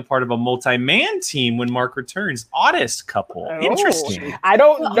interested in being a part of a multi-man team when Mark returns? Oddest couple. Interesting. I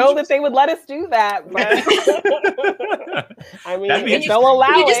don't know that they would let us do that, but I mean, if they'll allow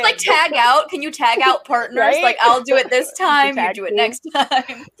can you just it. like tag out? Can you tag out partners? Right? Like, I'll do it this time, you do it next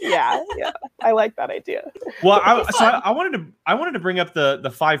time. Yeah. I like that idea. Well, I wanted to bring up the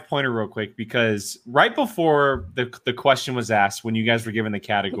 5-pointer real quick because right before the question was asked, when you guys were given the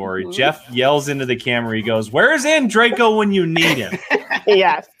category, Jeff yells into the camera. He goes, "Where's Draco when you need him?"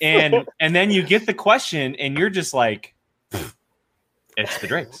 Yes. And then you get the question, and you're just like, it's the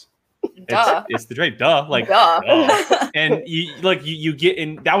drapes. Duh. It's the drape. Duh. Like, Duh. duh. And you get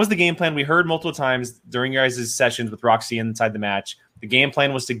in. That was the game plan we heard multiple times during your guys' sessions with Roxy inside the match. The game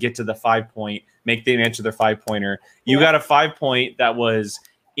plan was to get to the 5-point, make them answer their 5-pointer. You got a 5-point that was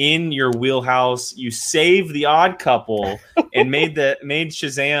in your wheelhouse. You saved the odd couple and made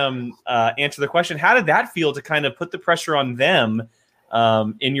Shazam answer the question. How did that feel to kind of put the pressure on them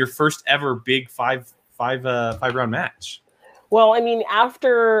in your first ever big five round match? Well, I mean,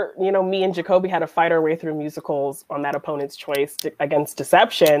 after, me and Jacoby had to fight our way through musicals on that opponent's choice against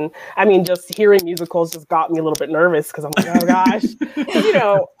Deception, I mean, just hearing musicals just got me a little bit nervous because I'm like, oh gosh,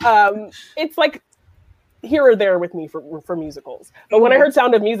 it's like here or there with me for musicals. But when I heard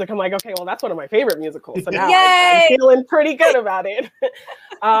Sound of Music, I'm like, okay, well, that's one of my favorite musicals. So now I'm feeling pretty good about it.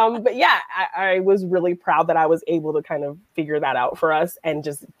 But yeah, I was really proud that I was able to kind of figure that out for us and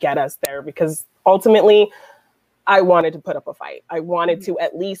just get us there, because ultimately, I wanted to put up a fight. I wanted to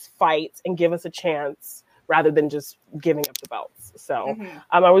at least fight and give us a chance rather than just giving up the belts. So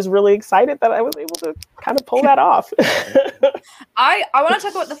I was really excited that I was able to kind of pull that off. I want to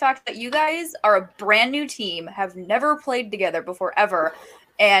talk about the fact that you guys are a brand new team, have never played together before ever,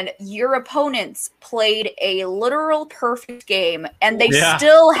 and your opponents played a literal perfect game, and they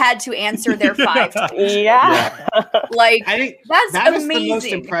still had to answer their 5 times. Yeah. Like, I think that's that amazing. was the most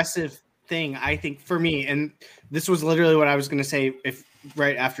impressive thing, I think, for me, and this was literally what I was going to say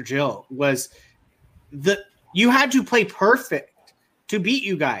right after Jill, was you had to play perfect to beat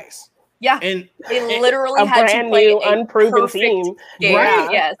you guys. Yeah, and they literally had to play new, unproven team. Game. Right?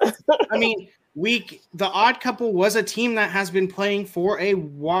 Yes. I mean, the Odd Couple was a team that has been playing for a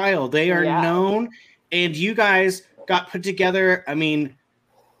while. They are known, and you guys got put together. I mean,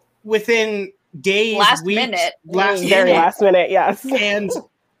 within days, last weeks, minute, very last minute, yes. And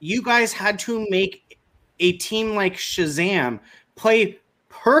you guys had to make a team like Shazam play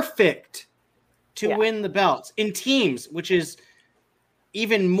perfect to win the belts in teams, which is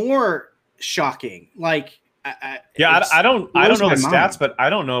even more shocking. Like, I don't know the stats, but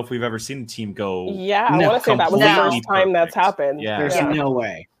I don't know if we've ever seen a team go. Yeah, I want to say that was the first time that's happened. Yeah. There's no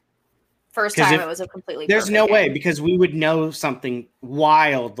way. First time it was a completely. There's no game. way, because we would know something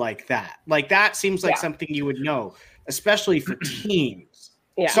wild like that. Like, that seems like something you would know, especially for teams.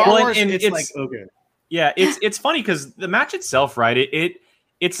 Yeah. Star Wars, it's like, okay. Yeah, it's funny because the match itself, right?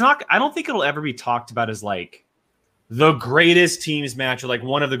 It's not. I don't think it'll ever be talked about as like the greatest teams match or like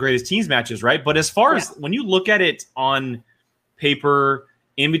one of the greatest teams matches, right? But as far as when you look at it on paper,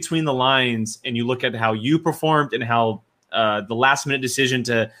 in between the lines, and you look at how you performed and how the last minute decision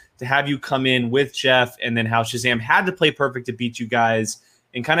to have you come in with Jeff, and then how Shazam had to play perfect to beat you guys,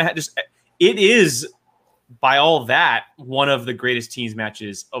 and kind of it is, by all that, one of the greatest teams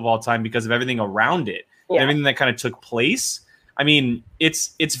matches of all time because of everything around it, and everything that kind of took place. I mean,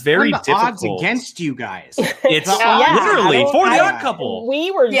 it's very difficult. Odds against you guys. It's literally for the Odd Couple.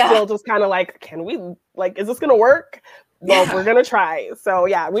 We were still just kind of like, can we, like, is this going to work? Well, we're going to try. So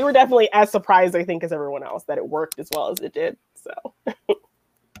yeah, we were definitely as surprised, I think, as everyone else that it worked as well as it did. So,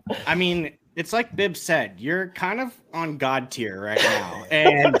 I mean, it's like Bibb said, you're kind of on God tier right now.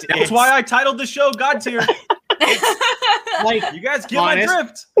 And that's why I titled the show God tier. Like, you guys get my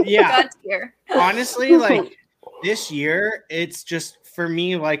drift. Yeah. God tier. Honestly, like, this year, it's just, for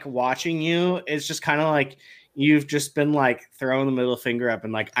me, like, watching you, it's just kind of like you've just been like throwing the middle finger up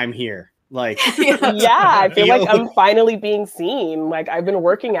and like, I'm here. Like, I feel like I'm finally being seen. Like, I've been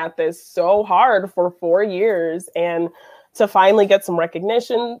working at this so hard for 4 years, and to finally get some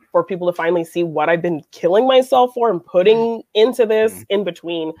recognition, for people to finally see what I've been killing myself for and putting into this in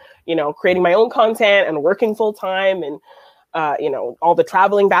between, creating my own content and working full time, and all the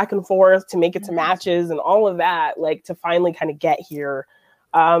traveling back and forth to make it to matches and all of that, like, to finally kind of get here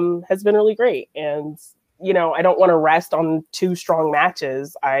has been really great. And I don't want to rest on 2 strong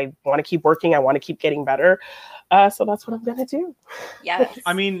matches. I want to keep working. I want to keep getting better. So that's what I'm going to do. Yes.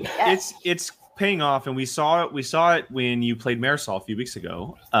 I mean, it's paying off, and we saw it when you played Marisol a few weeks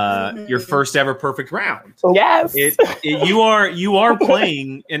ago. Your first ever perfect round. Yes. You are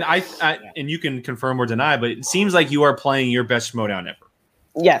playing, and I and you can confirm or deny, but it seems like you are playing your best Schmodown ever.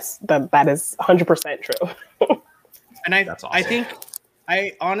 Yes, that is 100% true. And that's awesome. I think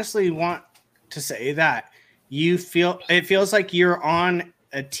I honestly want to say that it feels like you're on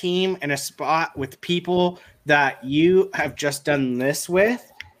a team and a spot with people that you have just done this with,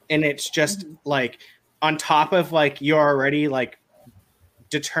 and it's just like, on top of like your already like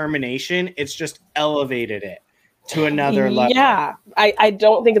determination, it's just elevated it. to another level. Yeah, I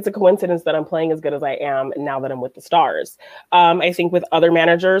don't think it's a coincidence that I'm playing as good as I am now that I'm with the Stars. I think with other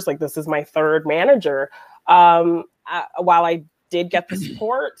managers, like this is my third manager. While I did get the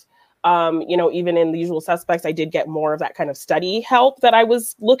support, even in the Usual Suspects, I did get more of that kind of study help that I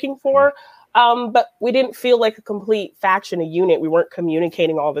was looking for. But we didn't feel like a complete faction, a unit. We weren't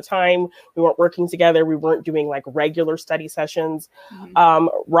communicating all the time. We weren't working together. We weren't doing like regular study sessions.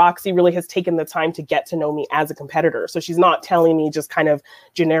 Roxy really has taken the time to get to know me as a competitor. So she's not telling me just kind of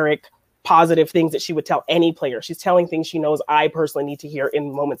generic positive things that she would tell any player. She's telling things she knows I personally need to hear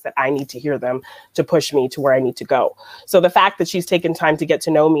in moments that I need to hear them to push me to where I need to go. So the fact that she's taken time to get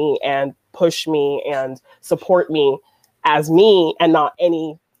to know me and push me and support me as me and not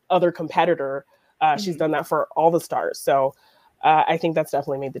any other competitor, she's done that for all the Stars. So I think that's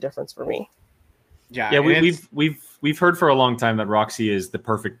definitely made the difference for me. Yeah, we've heard for a long time that Roxy is the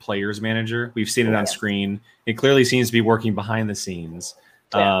perfect players manager. We've seen it on screen. It clearly seems to be working behind the scenes.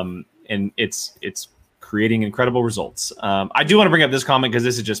 And it's creating incredible results. I do want to bring up this comment because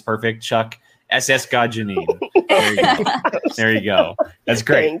this is just perfect. Chuck, SS God Jeannine. There you go. There you go. That's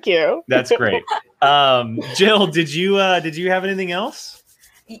great. Thank you. That's great. Jill, did you have anything else?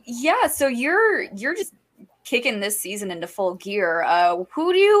 Yeah, so you're just kicking this season into full gear. Who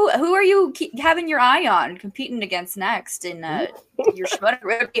are you having your eye on competing against next in your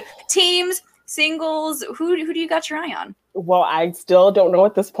teams, singles? Who do you got your eye on? Well, I still don't know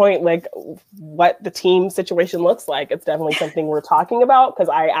at this point, like what the team situation looks like. It's definitely something we're talking about because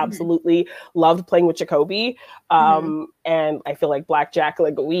I absolutely loved playing with Jacoby. And I feel like Blackjack,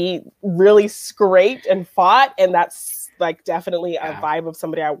 like we really scraped and fought, and that's like definitely a vibe of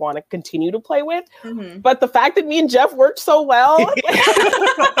somebody I want to continue to play with. But the fact that me and Jeff worked so well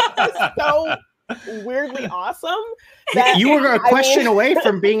is so weirdly awesome. That, you were a question away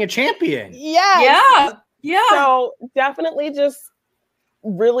from being a champion. Yeah. So definitely just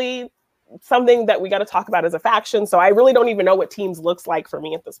really something that we got to talk about as a faction. So I really don't even know what teams looks like for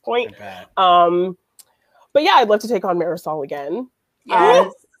me at this point. But yeah, I'd love to take on Marisol again.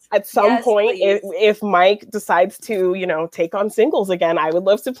 Yes. At some point, please. if Mike decides to, take on singles again, I would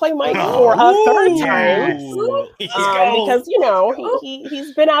love to play Mike for a third time. Because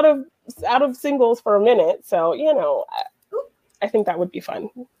he's been out of singles for a minute, so I think that would be fun.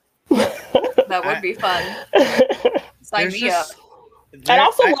 That would be fun. Sign me up. I'd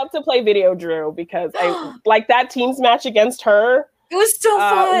also love to play Video Drew because I like that team's match against her. It was so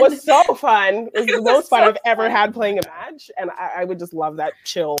fun. It was so fun. It was the most fun I've ever had playing a match. And I would just love that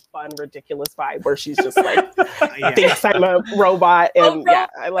chill, fun, ridiculous vibe where she's just like, thinks I'm a robot. And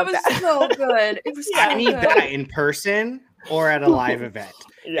I love that. It was so good. It was so I need good. that in person or at a live event.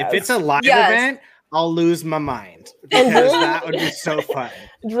 If it's a live event, I'll lose my mind because that would be so fun.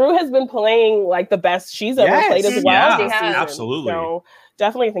 Drew has been playing like the best she's ever played as well. Yeah, absolutely. So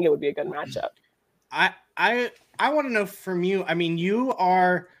definitely think it would be a good matchup. I want to know from you. I mean, you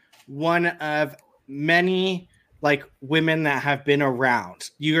are one of many like women that have been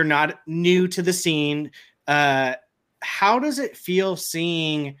around. You're not new to the scene. How does it feel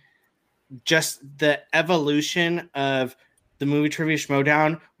seeing just the evolution of the Movie Trivia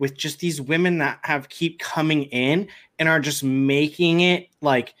Schmodown with just these women that keep coming in and are just making it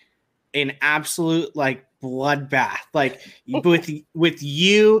like an absolute like bloodbath, like with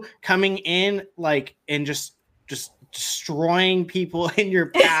you coming in like and just destroying people in your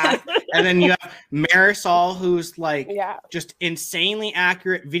path. And then you have Marisol, who's like just insanely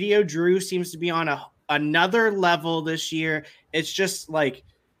accurate. Video Drew seems to be on another level this year. It's just like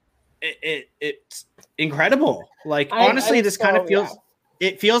it's incredible. Like honestly, this kind of feels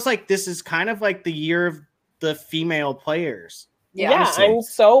it feels like this is kind of like the year of the female players. Yeah, I'm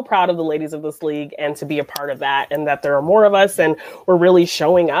so proud of the ladies of this league and to be a part of that, and that there are more of us and we're really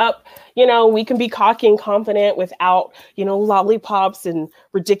showing up. We can be cocky and confident without, lollipops and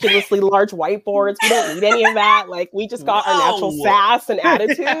ridiculously large whiteboards. We don't need any of that. Like we just got our natural sass and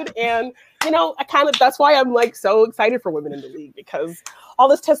attitude. And, that's why I'm like so excited for women in the league, because all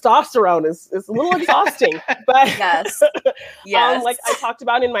this testosterone is a little exhausting. But yes. Like I talked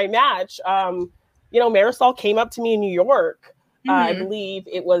about in my match, Marisol came up to me in New York. I believe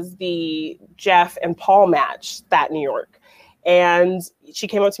it was the Jeff and Paul match that New York. And she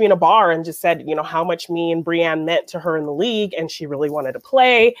came up to me in a bar and just said, how much me and Brienne meant to her in the league. And she really wanted to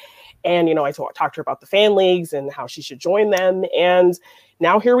play. And, I talked to her about the fan leagues and how she should join them. And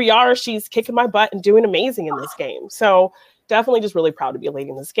now here we are. She's kicking my butt and doing amazing in this game. So definitely just really proud to be a lady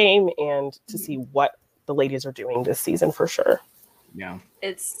in this game and to see what the ladies are doing this season for sure. Yeah.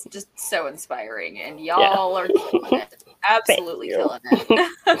 It's just so inspiring, and y'all are killing it. Absolutely killing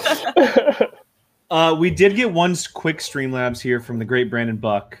it. We did get one quick Streamlabs here from the great Brandon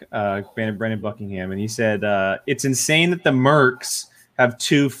Buckingham, and he said it's insane that the Mercs have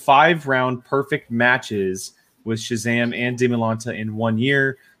 2 5-round perfect matches with Shazam and Demilanta in 1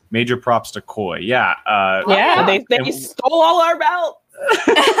 year. Major props to Koi. Yeah. They stole all our belts.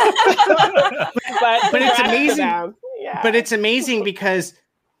 but it's amazing. Yeah. But it's amazing because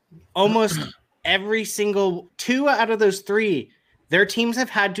almost every single 2 out of those 3, their teams have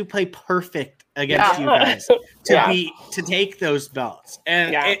had to play perfect against you guys to take those belts.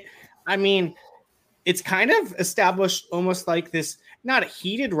 And it's kind of established almost like this, not a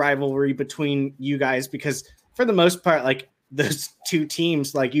heated rivalry between you guys, because for the most part, like those 2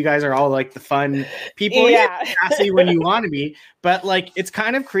 teams, like you guys are all like the fun people, sassy when you want to be, but like it's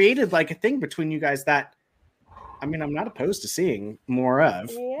kind of created like a thing between you guys that, I mean, I'm not opposed to seeing more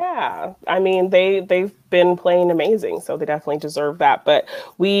of. Yeah, I mean, they've been playing amazing, so they definitely deserve that. But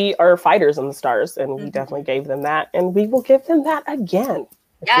we are fighters in the stars, and we definitely gave them that, and we will give them that again.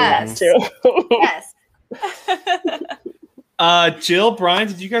 Yes. Yes. Jill, Brian,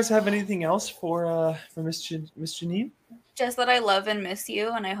 did you guys have anything else for Miss Jeannine? Just that I love and miss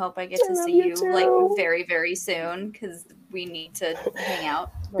you, and I hope I get to see you like very, very soon, because we need to hang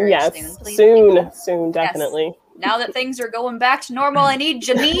out. Soon, definitely. Yes. Now that things are going back to normal, I need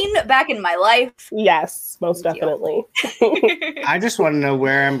Jeannine back in my life. Yes, most definitely. I just want to know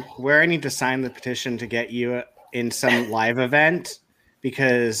where I need to sign the petition to get you in some live event,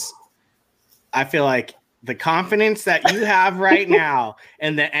 because I feel like the confidence that you have right now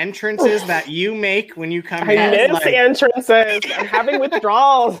and the entrances that you make when you come in. I miss entrances. I'm having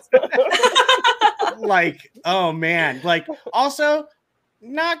withdrawals. Like, oh man. Like, also,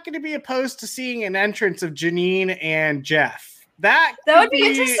 not going to be opposed to seeing an entrance of Jeannine and Jeff. That would be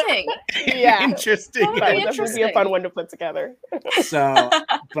interesting. Interesting. That would definitely be a fun one to put together. So,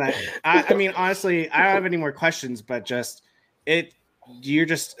 but I mean, honestly, I don't have any more questions, but you're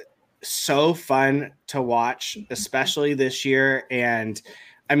just so fun to watch, especially this year. And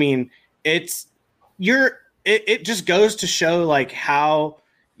I mean, it just goes to show like how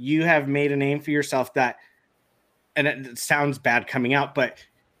you have made a name for yourself, that, and it sounds bad coming out, but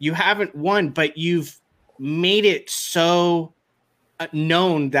you haven't won, but you've made it so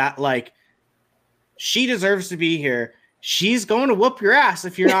known that like she deserves to be here. She's going to whoop your ass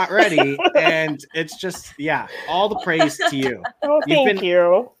if you're not ready. And it's just, all the praise to you. Oh, thank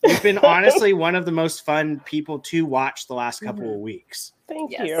you. You've been honestly one of the most fun people to watch the last couple of weeks.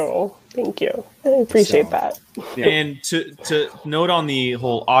 Thank you. I appreciate that. Yeah. And to note on the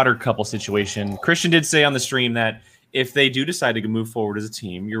whole Otter couple situation, Christian did say on the stream that if they do decide to move forward as a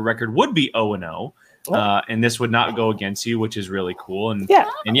team, your record would be 0-0. And this would not go against you, which is really cool. And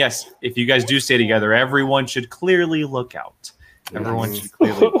yes, if you guys do stay together, everyone should clearly look out.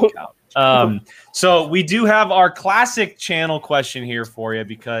 So we do have our classic channel question here for you,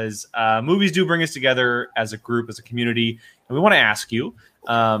 because movies do bring us together as a group, as a community, and we want to ask you,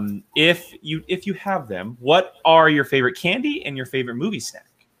 if you have them, what are your favorite candy and your favorite movie snack?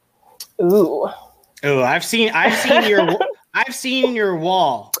 Oh, I've seen your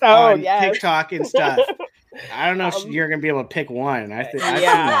wall on TikTok and stuff. I don't know if you're gonna be able to pick one. I think.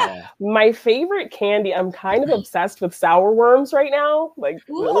 My favorite candy. I'm kind of obsessed with sour worms right now. Like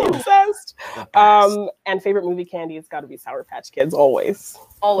really obsessed. And favorite movie candy has got to be Sour Patch Kids always.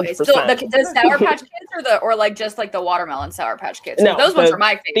 Always. So the Sour Patch Kids or like just like the watermelon Sour Patch Kids? No, those ones are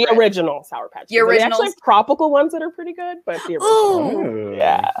my favorite. The original Sour Patch Kids. The original. Actually have tropical ones that are pretty good, but the original. Ooh.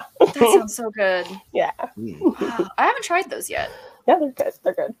 Yeah. That sounds so good. Yeah. Wow. I haven't tried those yet. Yeah, they're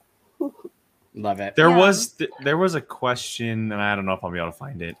good. Love it. There was a question, and I don't know if I'll be able to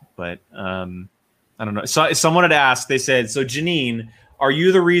find it, but I don't know. So someone had asked. They said, "So Jeannine, are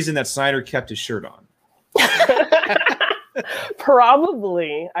you the reason that Snyder kept his shirt on?"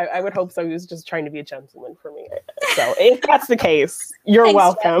 Probably. I would hope so. He was just trying to be a gentleman for me. So if that's the case, you're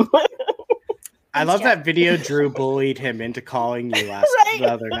welcome. I love that video. Drew bullied him into calling you the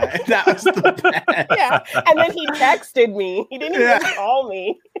other night. That was the best. Yeah, and then he texted me. He didn't even call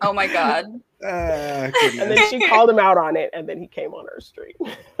me. Oh my god. And then she called him out on it, and then he came on our street.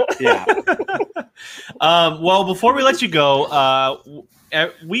 Yeah. Well, before we let you go,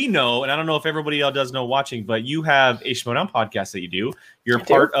 we know, and I don't know if everybody else does know watching, but you have a Schmodown podcast that you do. You're a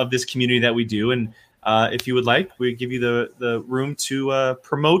part of this community that we do, and if you would like, we give you the room to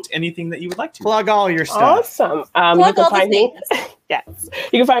promote anything that you would like to. Plug all your stuff. Awesome. You can find me. Yes.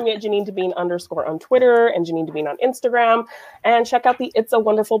 You can find me at Jeannine Devine _ on Twitter and Jeannine Devine on Instagram. And check out the It's a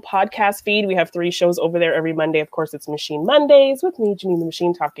Wonderful podcast feed. We have 3 shows over there every Monday. Of course, it's Machine Mondays with me, Jeannine the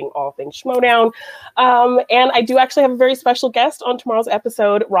Machine, talking all things Schmodown. And I do actually have a very special guest on tomorrow's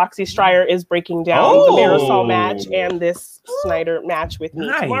episode. Roxy Stryer is breaking down the Marisol match and this Snyder match with me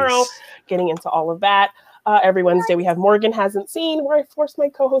tomorrow, getting into all of that. Every Wednesday, we have Morgan Hasn't Seen, where I force my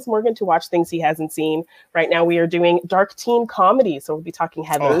co-host Morgan to watch things he hasn't seen. Right now, we are doing dark teen comedy, so we'll be talking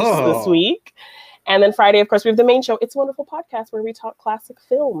Heathers this week. And then Friday, of course, we have the main show, It's a Wonderful Podcast, where we talk classic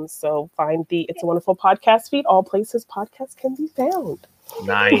films. So find the It's a Wonderful Podcast feed, all places podcasts can be found.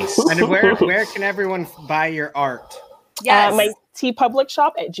 Nice. And where can everyone buy your art? Yes. My TeePublic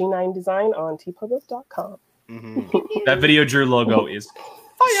shop at G9 Design on tpublic.com. Mm-hmm. That Video Drew logo is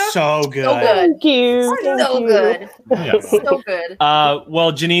So good. So good. Thank you. So good. Yeah. So good.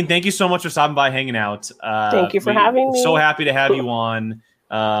 Well, Jeannine, thank you so much for stopping by, hanging out. Thank you for having me. So happy to have you on.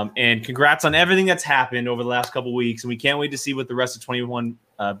 And congrats on everything that's happened over the last couple weeks. And we can't wait to see what the rest of 21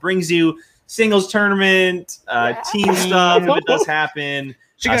 brings you. Singles tournament, team stuff, if it does happen.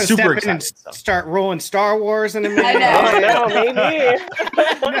 She gotta super step in and excited. start rolling Star Wars in a minute. I Maybe.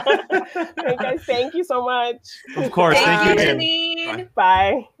 Hey guys, thank you so much. Of course. Thank you again. Jeannine.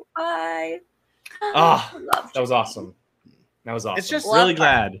 Bye. Bye. Oh, Love that was awesome. That was awesome. It's just really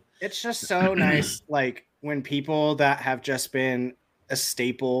glad. It's just so nice, like when people that have just been a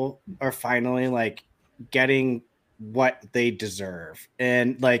staple are finally like getting what they deserve.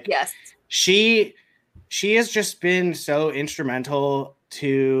 And like Yes. she has just been so instrumental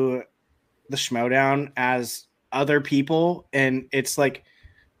to the Schmodown as other people, and it's like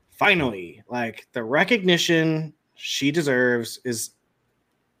finally like the recognition she deserves is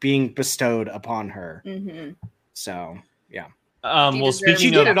being bestowed upon her. Mm-hmm. So yeah, Well, deserves- she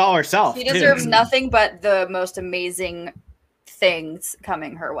speaking did of it all herself. She too. deserves nothing but the most amazing things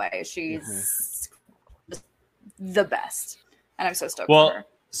coming her way. She's just the best, and I'm so stoked for her.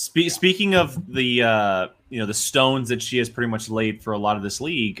 Speaking of the the stones that she has pretty much laid for a lot of this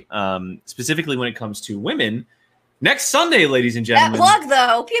league, specifically when it comes to women, next Sunday, ladies and That gentlemen, plug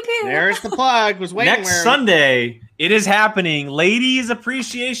though, pew pew. There's the plug. Was waiting. next Sunday it is happening. Ladies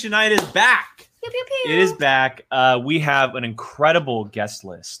Appreciation Night is back. Pew, pew, pew. It is back. We have an incredible guest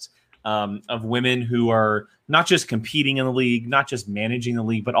list of women who are not just competing in the league, not just managing the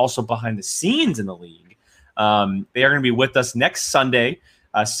league, but also behind the scenes in the league. They are going to be with us next Sunday.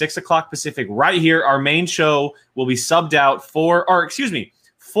 6 o'clock Pacific, right here. Our main show will be subbed out 4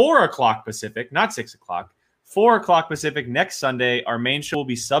 o'clock Pacific, not 6 o'clock, 4 o'clock Pacific next Sunday. Our main show will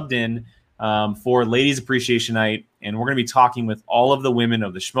be subbed in for Ladies Appreciation Night, and we're going to be talking with all of the women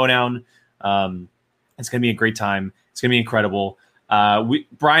of the Schmodown. It's going to be a great time. It's going to be incredible.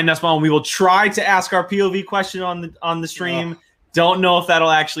 Brian Nussbaum, we will try to ask our POV question on the stream. Don't know if that'll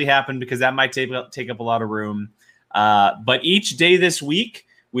actually happen because that might take up a lot of room. But each day this week,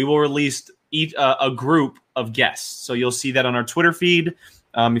 we will release a group of guests. So you'll see that on our Twitter feed.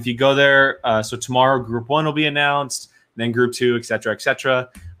 If you go there, so tomorrow Group 1 will be announced, then Group 2, et cetera,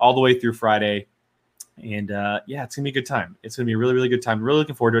 all the way through Friday. And it's going to be a good time. It's going to be a really, really good time. Really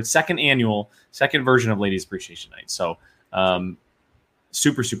looking forward to it. Second version of Ladies Appreciation Night. So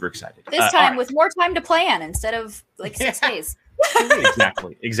super, super excited. This time with more time to plan instead of like 6 days.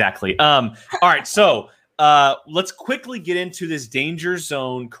 Exactly. All right, so let's quickly get into this Danger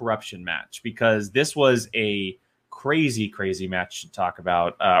Zone corruption match because this was a crazy match to talk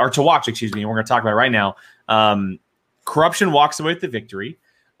about or to watch. Excuse me. And we're going to talk about it right now. Corruption walks away with the victory,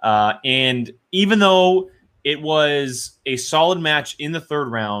 and even though it was a solid match in the third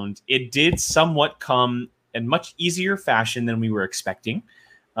round, it did somewhat come in much easier fashion than we were expecting.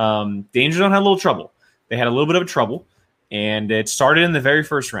 Danger Zone had a little trouble. They had a little bit of trouble, and it started in the very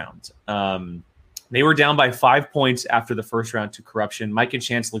first round. They were down by 5 points after the first round to Corruption. Mike and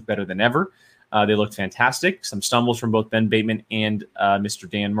Chance looked better than ever. They looked fantastic. Some stumbles from both Ben Bateman and Mr.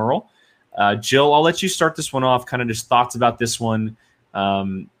 Dan Murrell. Jill, I'll let you start this one off. Kind of just thoughts about this one.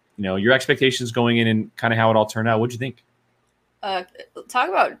 Your expectations going in and kind of how it all turned out. What'd you think? Talk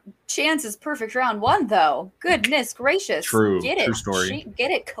about Chance's perfect round 1, though. Goodness gracious. True story.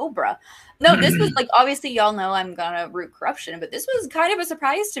 Get it, Cobra. No, this was like, obviously, y'all know I'm going to root Corruption, but this was kind of a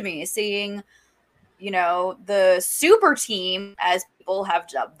surprise to me seeing, the super team, as people have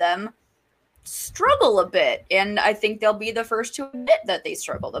dubbed them, struggle a bit. And I think they'll be the first to admit that they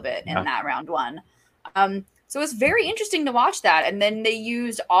struggled a bit in that round 1. So it's very interesting to watch that. And then they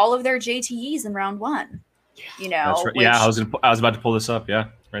used all of their JTEs in round 1. That's right. I was about to pull this up. Yeah,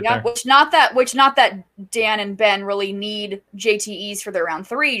 right there. Which not that Dan and Ben really need JTEs for their round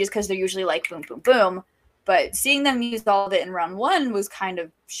 3, just because they're usually like boom, boom, boom. But seeing them use all of it in round 1 was kind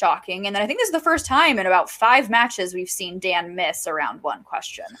of shocking. And then I think this is the first time in about 5 matches we've seen Dan miss a round 1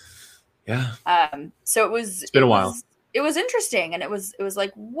 question. Yeah. So it's been a while. It was interesting, and it was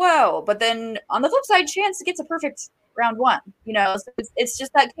like, whoa. But then on the flip side, Chance gets a perfect round 1. You know, so it's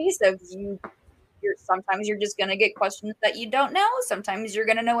just that case of sometimes you're just gonna get questions that you don't know. Sometimes you're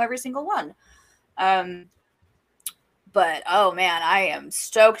gonna know every single one. But oh man, I am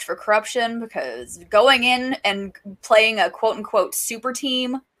stoked for Corruption, because going in and playing a quote unquote super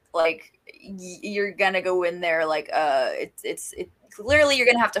team, like you're gonna go in there like it's clearly you're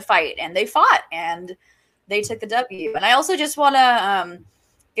gonna have to fight, and they fought and they took the W. And I also just want to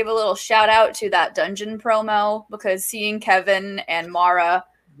give a little shout out to that dungeon promo, because seeing Kevin and Mara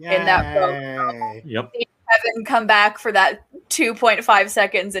in that promo, yep. Kevin come back for that 2.5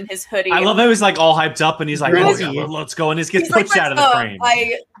 seconds in his hoodie. I love how he's like all hyped up and he's like, oh, yeah, let's go, and just gets pushed out of the frame.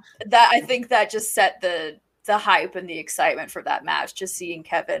 I think that just set the hype and the excitement for that match, just seeing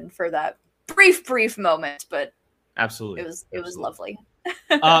Kevin for that brief moment, but absolutely it was lovely.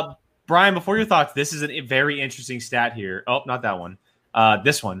 Brian, before your thoughts, this is a very interesting stat here. Oh, not that one.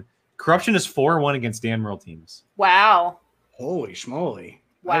 This one. Corruption is 4-1 against Dan Merle teams. Wow. Holy schmoly.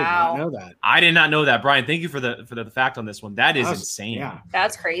 Wow. I did not know that. I did not know that. Brian, thank you for the fact on this one. That is insane. Yeah.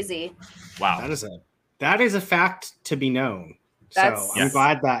 That's crazy. Wow. That is a fact to be known. So I'm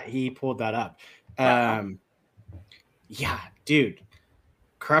glad that he pulled that up. Yeah, dude.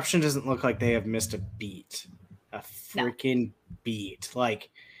 Corruption doesn't look like they have missed a beat. A freaking beat. Like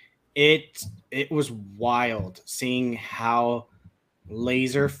it was wild seeing how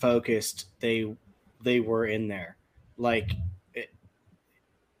laser focused they were in there. Like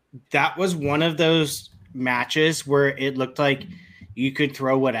that was one of those matches where it looked like you could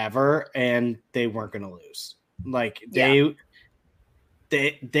throw whatever and they weren't going to lose. Like they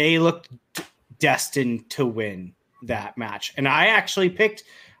looked destined to win that match. And I actually picked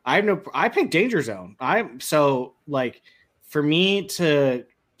Danger Zone. For me to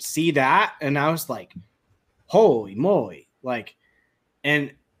see that, and I was like, holy moly. Like,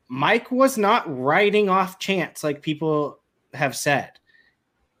 and Mike was not writing off Chance like people have said.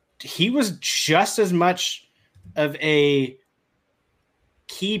 He was just as much of a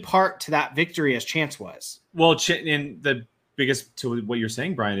key part to that victory as Chance was. Well, and the biggest to what you're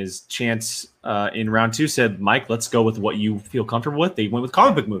saying, Brian, is Chance in round 2 said, Mike, let's go with what you feel comfortable with. They went with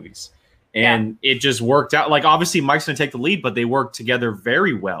comic book movies, and it just worked out. Like, obviously Mike's going to take the lead, but they worked together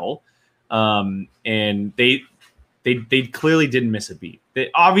very well. And they clearly didn't miss a beat.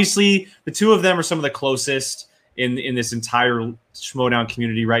 Obviously the two of them are some of the closest in this entire Schmodown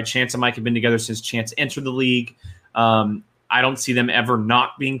community, right? Chance and Mike have been together since Chance entered the league. I don't see them ever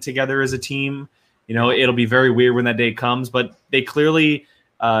not being together as a team. You know, it'll be very weird when that day comes, but they clearly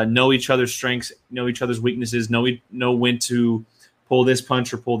know each other's strengths, know each other's weaknesses, know when to pull this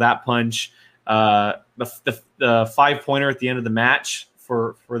punch or pull that punch. The 5-pointer at the end of the match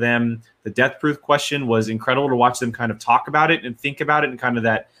for them, the death proof question, was incredible to watch them kind of talk about it and think about it, and kind of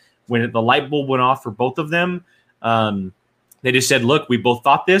that when the light bulb went off for both of them. They just said, look, we both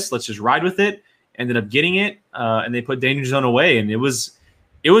thought this, let's just ride with it. Ended up getting it, and they put Danger Zone away, and it was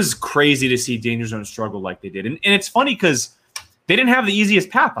crazy to see Danger Zone struggle like they did. And it's funny because they didn't have the easiest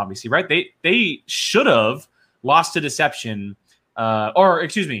path, obviously, right? They should have lost to Deception, or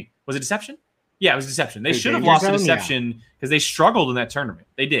excuse me, was it Deception? Yeah, it was Deception. They should have lost to Deception because they struggled in that tournament.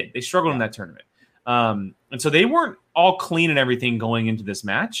 They did. They struggled in that tournament. And so they weren't all clean and everything going into this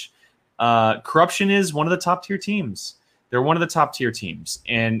match. Corruption is one of the top tier teams. They're one of the top tier teams.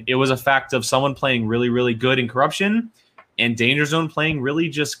 And it was a fact of someone playing really, really good in Corruption and Danger Zone playing really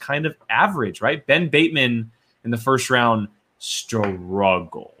just kind of average, right? Ben Bateman in the first round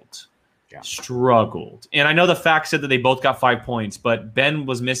struggled. And I know the fact said that they both got 5 points, but Ben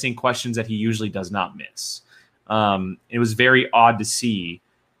was missing questions that he usually does not miss. It was very odd to see,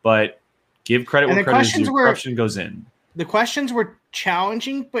 but give credit where credit is due. Corruption goes in. The questions were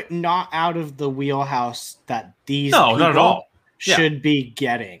challenging, but not out of the wheelhouse that these not at all. Should be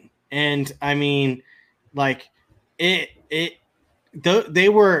getting. And I mean, like they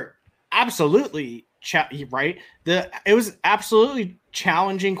were absolutely right. It was absolutely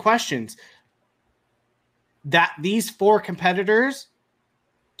challenging questions that these 4 competitors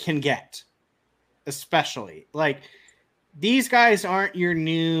can get, especially like these guys aren't your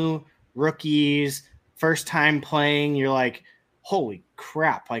new rookies. First time playing, you're like, holy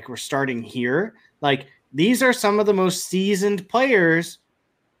crap, like we're starting here. Like these are some of the most seasoned players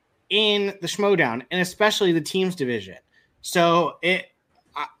in the Schmodown, and especially the teams division. So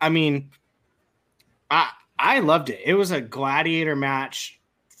I mean, I loved it. It was a gladiator match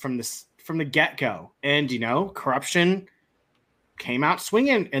from from the get-go. And, Corruption came out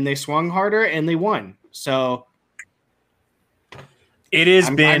swinging, and they swung harder, and they won. So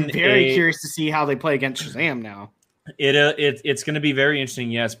I'm very curious to see how they play against Shazam now. It's going to be very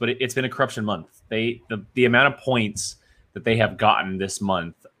interesting, yes, but it's been a Corruption month. The amount of points that they have gotten this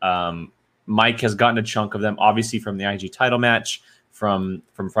month, Mike has gotten a chunk of them, obviously from the IG title match from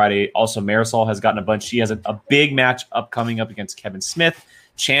Friday. Also, Marisol has gotten a bunch. She has a big match upcoming up against Kevin Smith.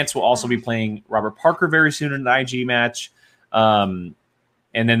 Chance will also be playing Robert Parker very soon in an IG match. And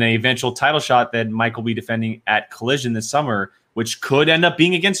then the eventual title shot that Mike will be defending at Collision this summer, which could end up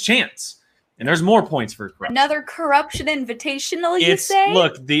being against Chance. And there's more points for Corruption. Another Corruption invitational, you say?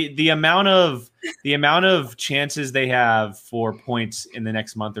 Look, the amount of chances they have for points in the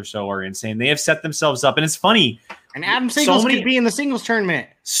next month or so are insane. They have set themselves up, and it's funny. And Adam Singles could be in the singles tournament.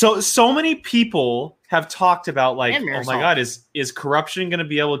 So many people have talked about, like, And oh my God, is Corruption going to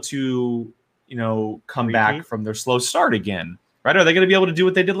be able to, come back from their slow start again? Right? Are they going to be able to do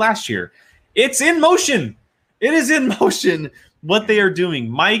what they did last year? It's in motion. It is in motion what they are doing.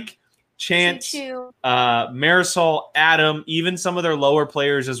 Mike, Chance, Marisol, Adam, even some of their lower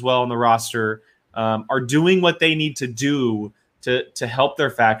players as well on the roster are doing what they need to do to help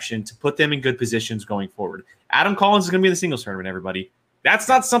their faction, to put them in good positions going forward. Adam Collins is going to be in the singles tournament, everybody. That's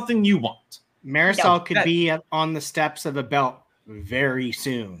not something you want. Marisol could be on the steps of a belt very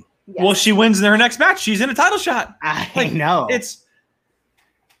soon. Yes. Well, she wins in her next match. She's in a title shot. I know. It's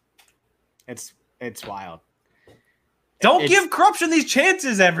wild. Don't give Corruption these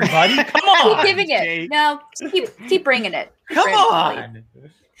chances, everybody. Come on. Keep giving it. Jake. No, keep bringing it. Come on.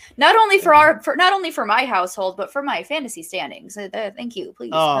 Not only for my household, but for my fantasy standings. Thank you,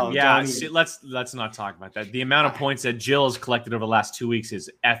 please. Oh, Yeah, let's not talk about that. The amount of points that Jill has collected over the last 2 weeks is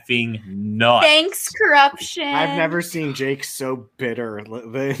effing nuts. Thanks, Corruption. I've never seen Jake so bitter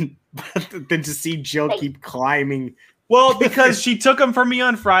than to see Jill keep climbing. Well, because she took them from me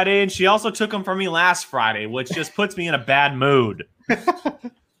on Friday, and she also took them from me last Friday, which just puts me in a bad mood.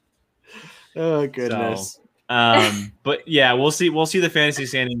 Oh goodness. But yeah, we'll see the fantasy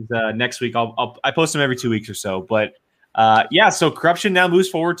standings next week. I post them every 2 weeks or so. But so Corruption now moves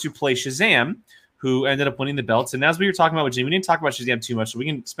forward to play Shazam, who ended up winning the belts. And as we were talking about with Jimmy, we didn't talk about Shazam too much, so we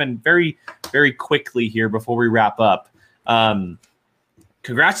can spend very, very quickly here before we wrap up.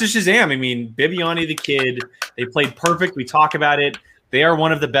 Congrats to Shazam. I mean, Bibiani the Kid, they played perfect. We talk about it. They are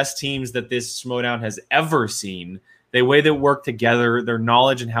one of the best teams that this Schmodown has ever seen. The way they work together, their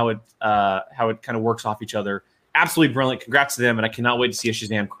knowledge and how it kind of works off each other. Absolutely brilliant. Congrats to them, and I cannot wait to see a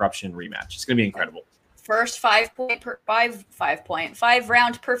Shazam Corruption rematch. It's going to be incredible. First 5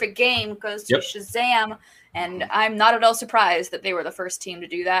 round perfect game goes to Shazam, and I'm not at all surprised that they were the first team to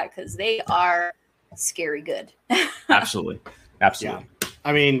do that because they are scary good. Absolutely. Yeah.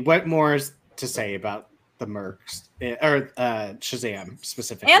 I mean, what more is to say about the Mercs or Shazam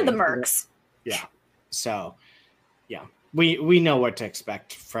specifically, and the Mercs? Yeah. So, yeah, we know what to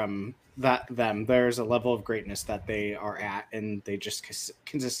expect from them. There's a level of greatness that they are at, and they just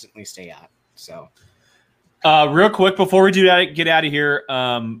consistently stay at. So, real quick before we get out of here,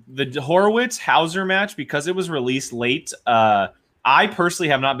 the Horowitz Hauser match, because it was released late. I personally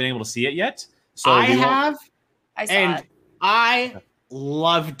have not been able to see it yet. So I have. I saw it. I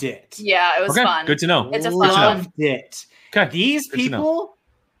loved it. Yeah, it was fun. Good to know. It's a fun Loved it. Okay. These people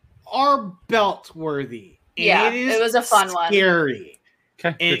are belt worthy. Yeah, it was a fun one. Scary.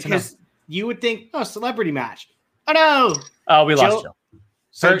 Okay. Because you would think, celebrity match. Oh no. Oh, we lost Jill.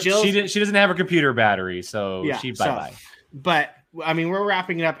 So she doesn't have her computer battery, so she bye-bye. But I mean, we're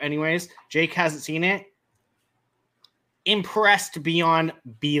wrapping it up anyways. Jake hasn't seen it. Impressed beyond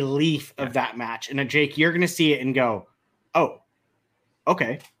belief of that match. And Jake, you're gonna see it and go, oh,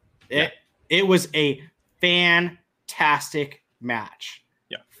 okay. It was a fantastic match.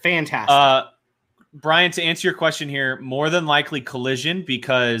 Yeah. Fantastic. Brian, to answer your question here, more than likely Collision,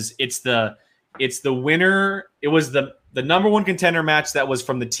 because it's the winner. It was the number one contender match that was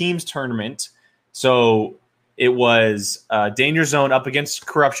from the team's tournament. So it was Danger Zone up against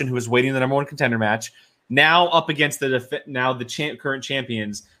Corruption, who was waiting the number one contender match. Now up against the current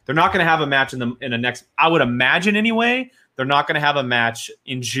champions. They're not going to have a match in the next. I would imagine anyway. They're not going to have a match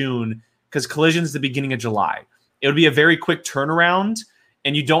in June because Collision's the beginning of July. It would be a very quick turnaround,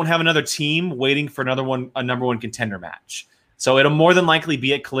 and you don't have another team waiting for a number one contender match. So it'll more than likely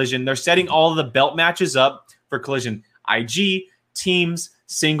be at Collision. They're setting all of the belt matches up for Collision. IG, teams,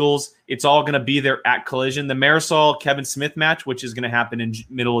 singles, it's all going to be there at Collision. The Marisol Kevin Smith match, which is going to happen in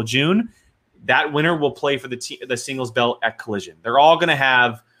middle of June, that winner will play for the singles belt at Collision. They're all going to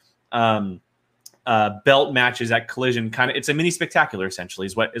have belt matches at Collision. It's a mini spectacular, essentially,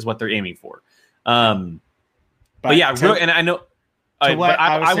 is what they're aiming for. But yeah, and I know. I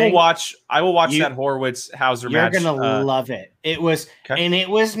will watch that Horowitz Hauser match. You're gonna love it. It was, and it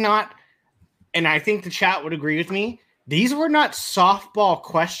was not. And I think the chat would agree with me. These were not softball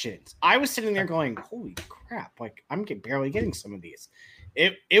questions. I was sitting there going, "Holy crap!" Like I'm barely getting some of these.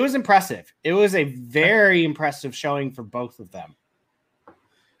 It was impressive. It was a very impressive showing for both of them.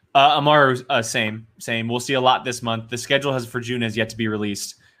 Amaru, same. We'll see a lot this month. The schedule for June has yet to be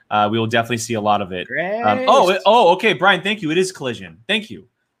released. We will definitely see a lot of it. Okay, Brian, thank you. It is Collision. Thank you.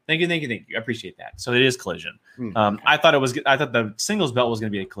 I appreciate that. So it is Collision. Okay. I thought the singles belt was going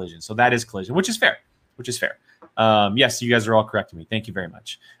to be a Collision. So that is Collision, which is fair. Yes, you guys are all correcting me. Thank you very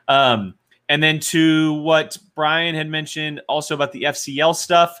much. And then to what Brian had mentioned also about the FCL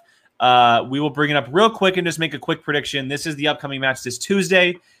stuff, we will bring it up real quick and just make a quick prediction. This is the upcoming match this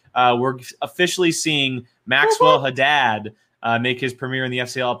Tuesday. We're officially seeing Maxwell Haddad make his premiere in the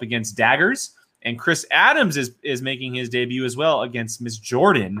FCL up against Daggers. And Chris Adams is making his debut as well against Miss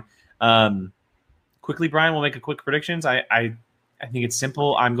Jordan. Quickly, Brian, we'll make a quick predictions. I think it's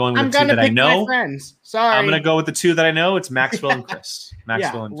simple. I'm going with the two that I know. Friends. Sorry. I'm going to go with the two that I know. It's Maxwell and Chris.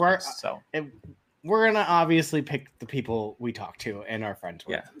 Chris. We're going to obviously pick the people we talk to and our friends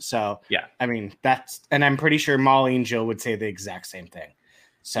with. Yeah. So, yeah. I mean, and I'm pretty sure Molly and Jill would say the exact same thing.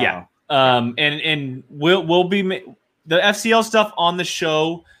 So, yeah. And we'll be the FCL stuff on the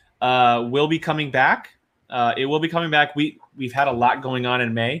show will be coming back. It will be coming back. We've had a lot going on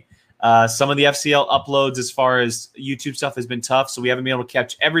in May. Some of the FCL uploads as far as YouTube stuff has been tough, so we haven't been able to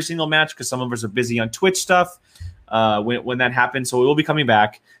catch every single match because some of us are busy on Twitch stuff when that happens. So we will be coming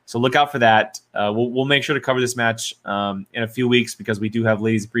back. So look out for that. We'll make sure to cover this match in a few weeks because we do have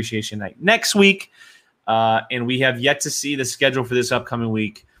Ladies Appreciation Night next week, and we have yet to see the schedule for this upcoming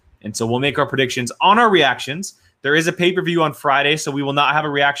week. And so we'll make our predictions on our reactions. There is a pay-per-view on Friday, so we will not have a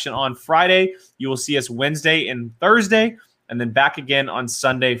reaction on Friday. You will see us Wednesday and Thursday, and then back again on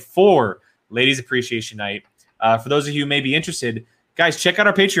Sunday for Ladies Appreciation Night. For those of you who may be interested, guys, check out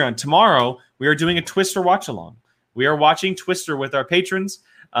our Patreon. Tomorrow, we are doing a Twister watch-along. We are watching Twister with our patrons.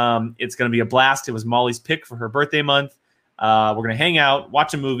 It's going to be a blast. It was Molly's pick for her birthday month. We're going to hang out,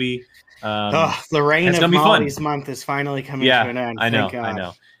 watch a movie. The reign of Molly's month is finally coming to an end. I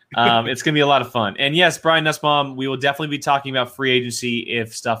know. It's going to be a lot of fun. And yes, Brian Nussbaum, we will definitely be talking about free agency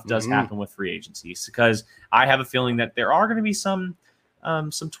if stuff does happen with free agencies, because I have a feeling that there are going to be some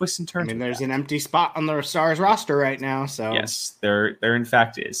twists and turns. I mean, there's an empty spot on the Stars roster right now. So yes, there in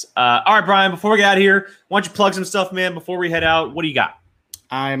fact is. All right, Brian, before we get out of here, why don't you plug some stuff, man, before we head out? What do you got?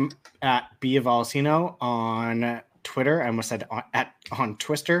 I'm at Biavalsino on Twitter. I almost said on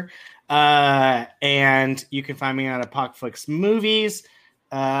Twister. And you can find me on Apocalypse Movies.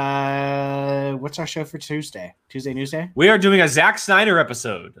 What's our show for Tuesday? Newsday? We are doing a Zack Snyder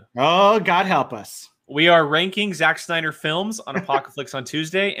episode. Oh, God help us. We are ranking Zack Snyder films on Apocalypse on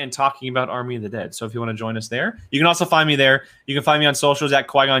Tuesday and talking about Army of the Dead. So if you want to join us there, you can also find me there. You can find me on socials at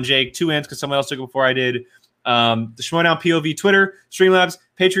Qui-Gon Jake, 2 N's because someone else took it before I did. The Schmoedown POV Twitter, Streamlabs,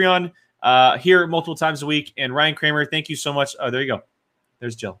 Patreon, here multiple times a week. And Ryan Kramer, thank you so much. Oh, there you go.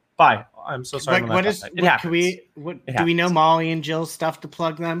 There's Jill. Bye. I'm so sorry. Do we know Molly and Jill's stuff to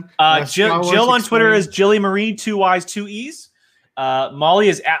plug them? Jill on Twitter is Jilly Marie, 2 Y's, 2 E's. Molly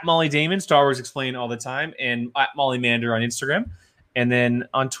is at Molly Damon, Star Wars Explained all the time, and at Molly Mander on Instagram, and then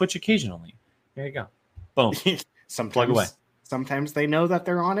on Twitch occasionally. There you go. Boom. Plug away. Sometimes they know that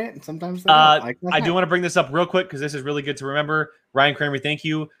they're on it, and sometimes they don't. I do want to bring this up real quick because this is really good to remember. Ryan Kramer, thank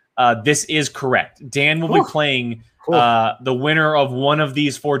you. This is correct. Dan will be playing the winner of one of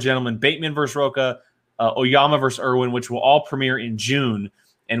these 4 gentlemen, Bateman versus Roca, Oyama versus Irwin, which will all premiere in June,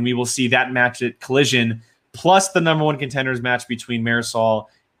 and we will see that match at Collision, plus the number 1 contenders match between Marisol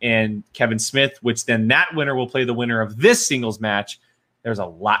and Kevin Smith, which then that winner will play the winner of this singles match. There's a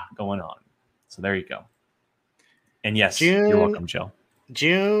lot going on. So there you go. And yes, you're welcome, Jill.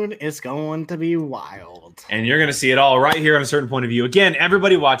 June is going to be wild. And you're going to see it all right here on A Certain Point of View. Again,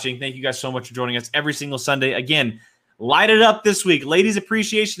 everybody watching, thank you guys so much for joining us every single Sunday. Again, light it up this week. Ladies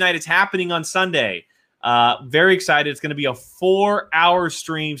Appreciation Night is happening on Sunday. Very excited. It's going to be a 4-hour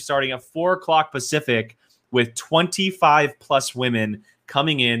stream starting at 4 o'clock Pacific with 25 plus women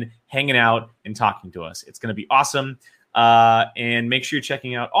coming in, hanging out, and talking to us. It's going to be awesome. And make sure you're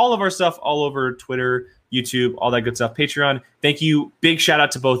checking out all of our stuff all over Twitter, YouTube, all that good stuff. Patreon. Thank you. Big shout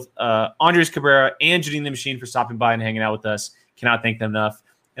out to both Andres Cabrera and Jeannine the Machine for stopping by and hanging out with us. Cannot thank them enough.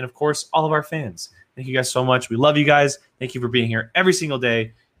 And of course, all of our fans. Thank you guys so much. We love you guys. Thank you for being here every single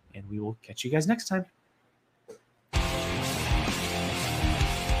day. And we will catch you guys next time.